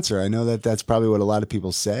generic answer. I know that's probably what a lot of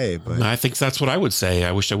people say, but I think that's what I would say.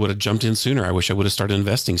 I wish I would have jumped in sooner. I wish I would have started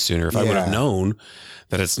investing sooner. If I would have known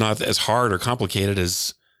that it's not as hard or complicated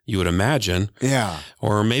as you would imagine. Yeah.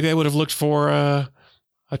 Or maybe I would have looked for a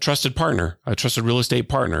trusted partner, a trusted real estate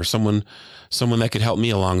partner, someone that could help me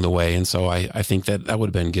along the way. And so I think that would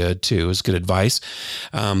have been good too. It was good advice.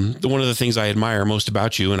 One of the things I admire most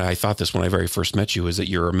about you, and I thought this when I very first met you, is that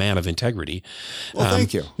you're a man of integrity. Well,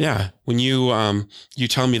 thank you. Yeah. When you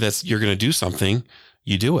tell me that you're going to do something,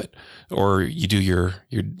 you do it, or you do your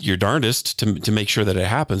darndest to make sure that it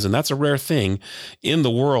happens. And that's a rare thing in the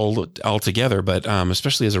world altogether, but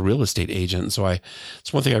especially as a real estate agent. So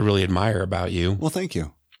it's one thing I really admire about you. Well, thank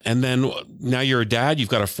you. And then now you're a dad, you've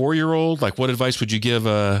got a 4-year-old. Like, what advice would you give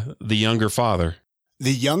the younger father?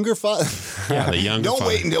 The younger father? Yeah, the younger father. Don't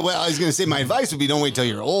wait until, I was going to say my advice would be don't wait till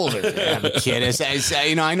you're older to have a kid.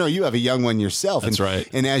 I know you have a young one yourself. That's right.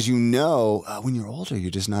 And as you know, when you're older, you're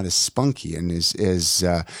just not as spunky and if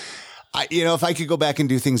I could go back and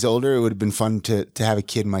do things older, it would have been fun to have a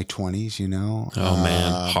kid in my 20s, Oh,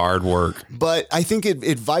 man, hard work. But I think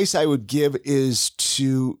advice I would give is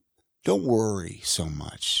to don't worry so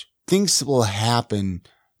much. Things will happen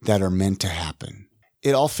that are meant to happen.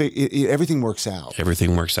 Everything works out.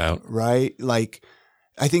 Everything works out. Right? Like,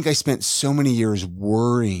 I think I spent so many years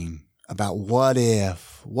worrying about what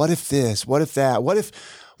if this, what if that, what if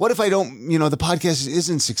I don't, the podcast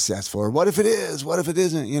isn't successful, or what if it is, what if it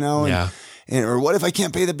isn't, or what if I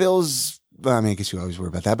can't pay the bills? I mean, I guess you always worry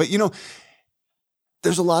about that, but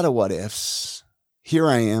there's a lot of what ifs. Here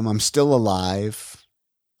I am. I'm still alive.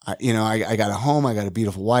 I got a home. I got a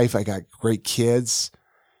beautiful wife. I got great kids.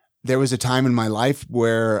 There was a time in my life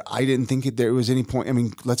where I didn't think there was any point. I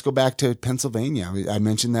mean, let's go back to Pennsylvania. I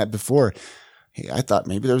mentioned that before. Hey, I thought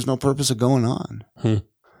maybe there was no purpose of going on. And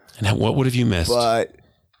what would have you missed? But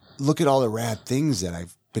look at all the rad things that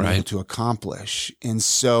I've been able to accomplish. And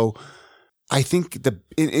so I think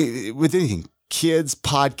with anything, kids,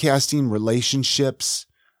 podcasting, relationships,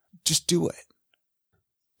 just do it.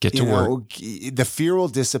 Get to work. The fear will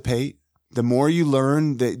dissipate. The more you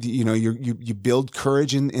learn, that you build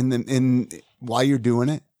courage in while you're doing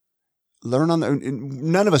it. Learn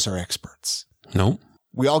none of us are experts. No.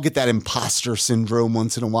 We all get that imposter syndrome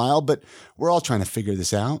once in a while, but we're all trying to figure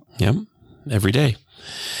this out. Yep. Every day.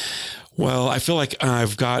 Well, I feel like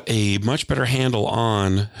I've got a much better handle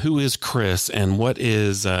on who is Chris and what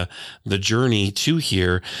is the journey to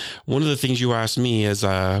here. One of the things you asked me as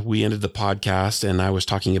we ended the podcast and I was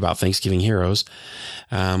talking about Thanksgiving heroes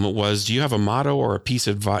was, do you have a motto or a piece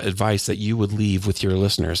of advice that you would leave with your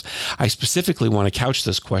listeners? I specifically want to couch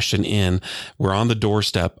this question in, we're on the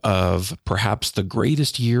doorstep of perhaps the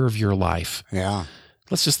greatest year of your life. Yeah.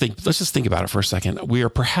 Let's just think about it for a second. We are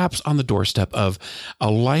perhaps on the doorstep of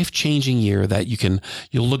a life-changing year that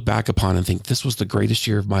you'll look back upon and think, this was the greatest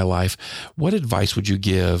year of my life. What advice would you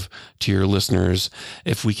give to your listeners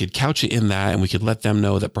if we could couch it in that and we could let them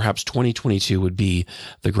know that perhaps 2022 would be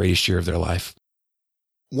the greatest year of their life?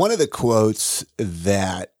 One of the quotes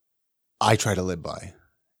that I try to live by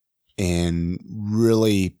and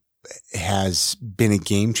really has been a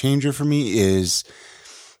game changer for me is,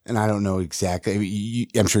 and I don't know exactly,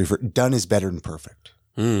 I'm sure you've heard, done is better than perfect.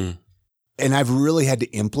 And I've really had to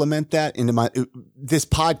implement that into this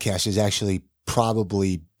podcast has actually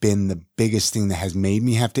probably been the biggest thing that has made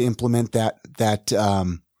me have to implement that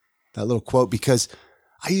little quote, because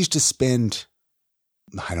I used to spend,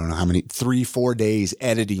 I don't know how many, 3-4 days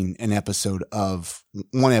editing one episode of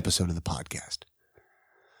the podcast.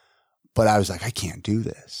 But I was like, I can't do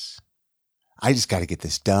this. I just got to get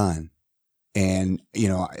this done. And,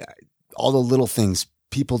 all the little things,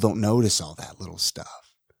 people don't notice all that little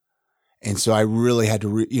stuff. And so I really had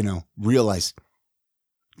to, realize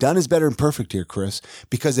done is better than perfect here, Chris,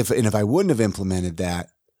 because if I wouldn't have implemented that,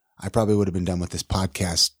 I probably would have been done with this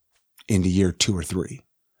podcast into year 2 or 3.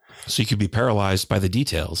 So you could be paralyzed by the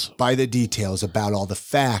details. By the details about all the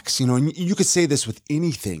facts, and you could say this with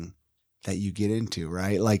anything that you get into,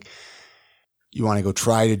 right? Like you want to go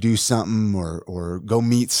try to do something or go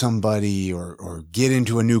meet somebody or get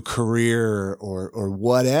into a new career or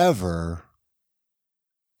whatever.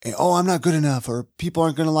 And, oh, I'm not good enough, or people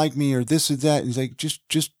aren't going to like me, or this or that. And it's like,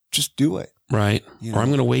 just do it. Right. Or I'm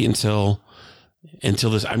going to wait until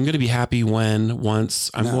this, I'm going to be happy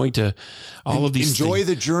once I'm going to all of these enjoy things.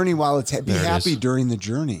 the journey while it's be happy during the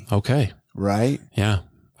journey. Okay. Right. Yeah.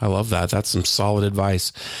 I love that. That's some solid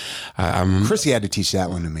advice. Chrissy had to teach that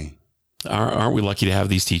one to me. Aren't we lucky to have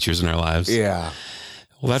these teachers in our lives? Yeah.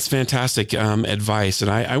 Well, that's fantastic advice.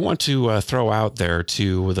 And I want to throw out there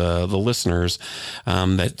to the listeners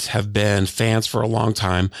that have been fans for a long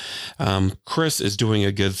time. Chris is doing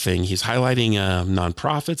a good thing. He's highlighting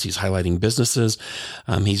nonprofits. He's highlighting businesses.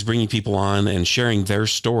 He's bringing people on and sharing their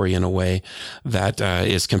story in a way that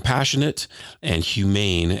is compassionate and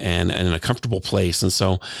humane and in a comfortable place. And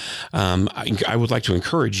so I would like to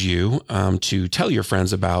encourage you to tell your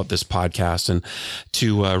friends about this podcast and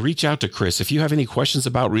to reach out to Chris. If you have any questions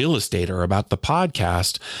about real estate or about the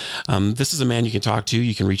podcast, this is a man you can talk to,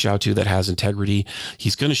 you can reach out to that has integrity.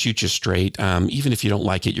 He's going to shoot you straight. Even if you don't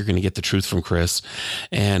like it, you're going to get the truth from Chris.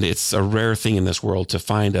 And it's a rare thing in this world to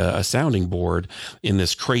find a sounding board in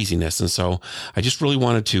this craziness. And so I just really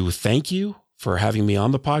wanted to thank you for having me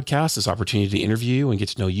on the podcast, this opportunity to interview you and get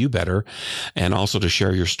to know you better, and also to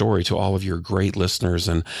share your story to all of your great listeners.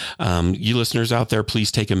 And you listeners out there,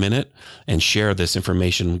 please take a minute and share this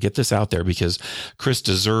information. Get this out there because Chris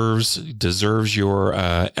deserves your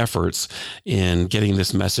efforts in getting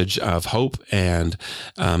this message of hope and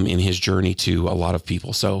in his journey to a lot of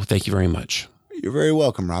people. So thank you very much. You're very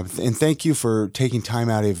welcome, Rob. And thank you for taking time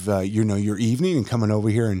out of your evening and coming over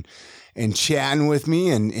here and chatting with me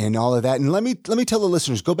and all of that. And let me tell the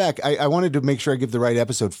listeners, go back. I wanted to make sure I give the right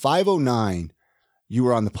episode. 509, you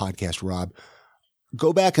were on the podcast, Rob.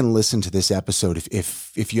 Go back and listen to this episode.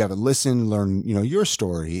 If you haven't listened, learn, your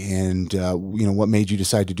story and, what made you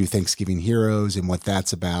decide to do Thanksgiving Heroes and what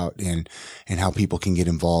that's about and how people can get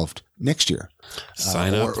involved next year.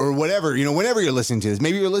 Sign up. Or whatever, whenever you're listening to this.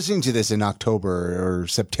 Maybe you're listening to this in October or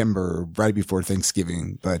September, right before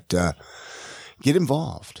Thanksgiving, but, get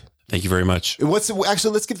involved. Thank you very much.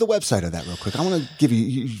 Actually, let's give the website of that real quick. I want to give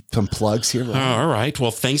you some plugs here. All right.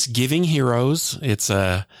 Well, Thanksgiving Heroes. It's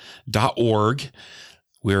 .org.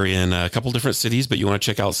 We're in a couple different cities, but you want to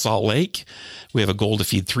check out Salt Lake. We have a goal to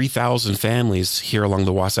feed 3,000 families here along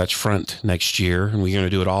the Wasatch Front next year. And we're going to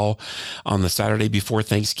do it all on the Saturday before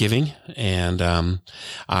Thanksgiving. And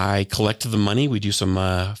I collect the money. We do some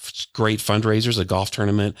great fundraisers, a golf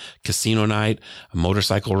tournament, casino night, a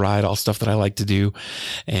motorcycle ride, all stuff that I like to do.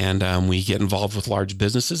 And we get involved with large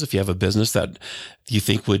businesses. If you have a business that you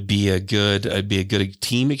think would be a good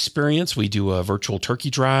team experience, we do virtual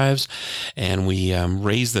turkey drives, and we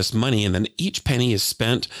raise this money. And then each penny is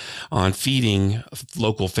spent on feeding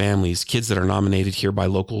local families, kids that are nominated here by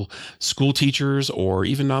local school teachers or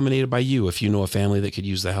even nominated by you if you know a family that could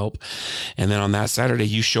use the help. And then on that Saturday,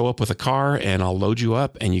 you show up with a car and I'll load you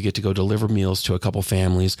up and you get to go deliver meals to a couple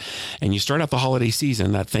families. And you start out the holiday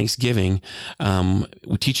season, that Thanksgiving,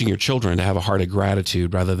 teaching your children to have a heart of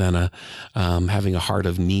gratitude rather than having a heart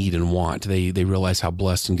of need and want. They realize how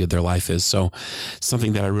blessed and good their life is. So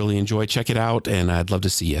something that I really enjoy. Check it out, and I'd love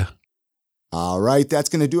to see you. All right, that's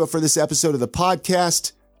going to do it for this episode of the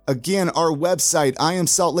podcast. Again, our website,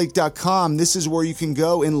 iamsaltlake.com. This is where you can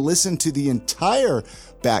go and listen to the entire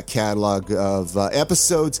back catalog of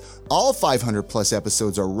episodes. All 500 plus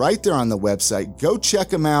episodes are right there on the website. Go check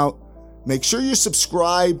them out. Make sure you're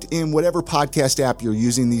subscribed in whatever podcast app you're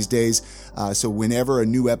using these days. So whenever a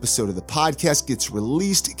new episode of the podcast gets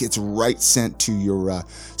released, it gets right sent to your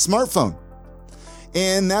smartphone.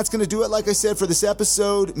 And that's going to do it, like I said, for this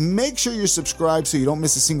episode. Make sure you're subscribed so you don't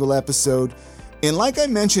miss a single episode. And like I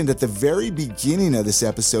mentioned at the very beginning of this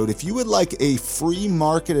episode, if you would like a free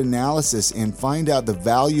market analysis and find out the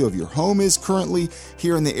value of your home is currently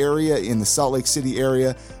here in the area, in the Salt Lake City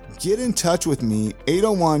area, get in touch with me,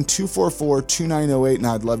 801-244-2908, and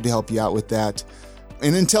I'd love to help you out with that.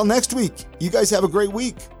 And until next week, you guys have a great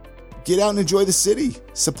week. Get out and enjoy the city.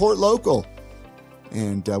 Support local.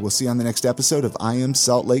 And we'll see you on the next episode of I Am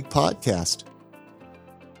Salt Lake Podcast.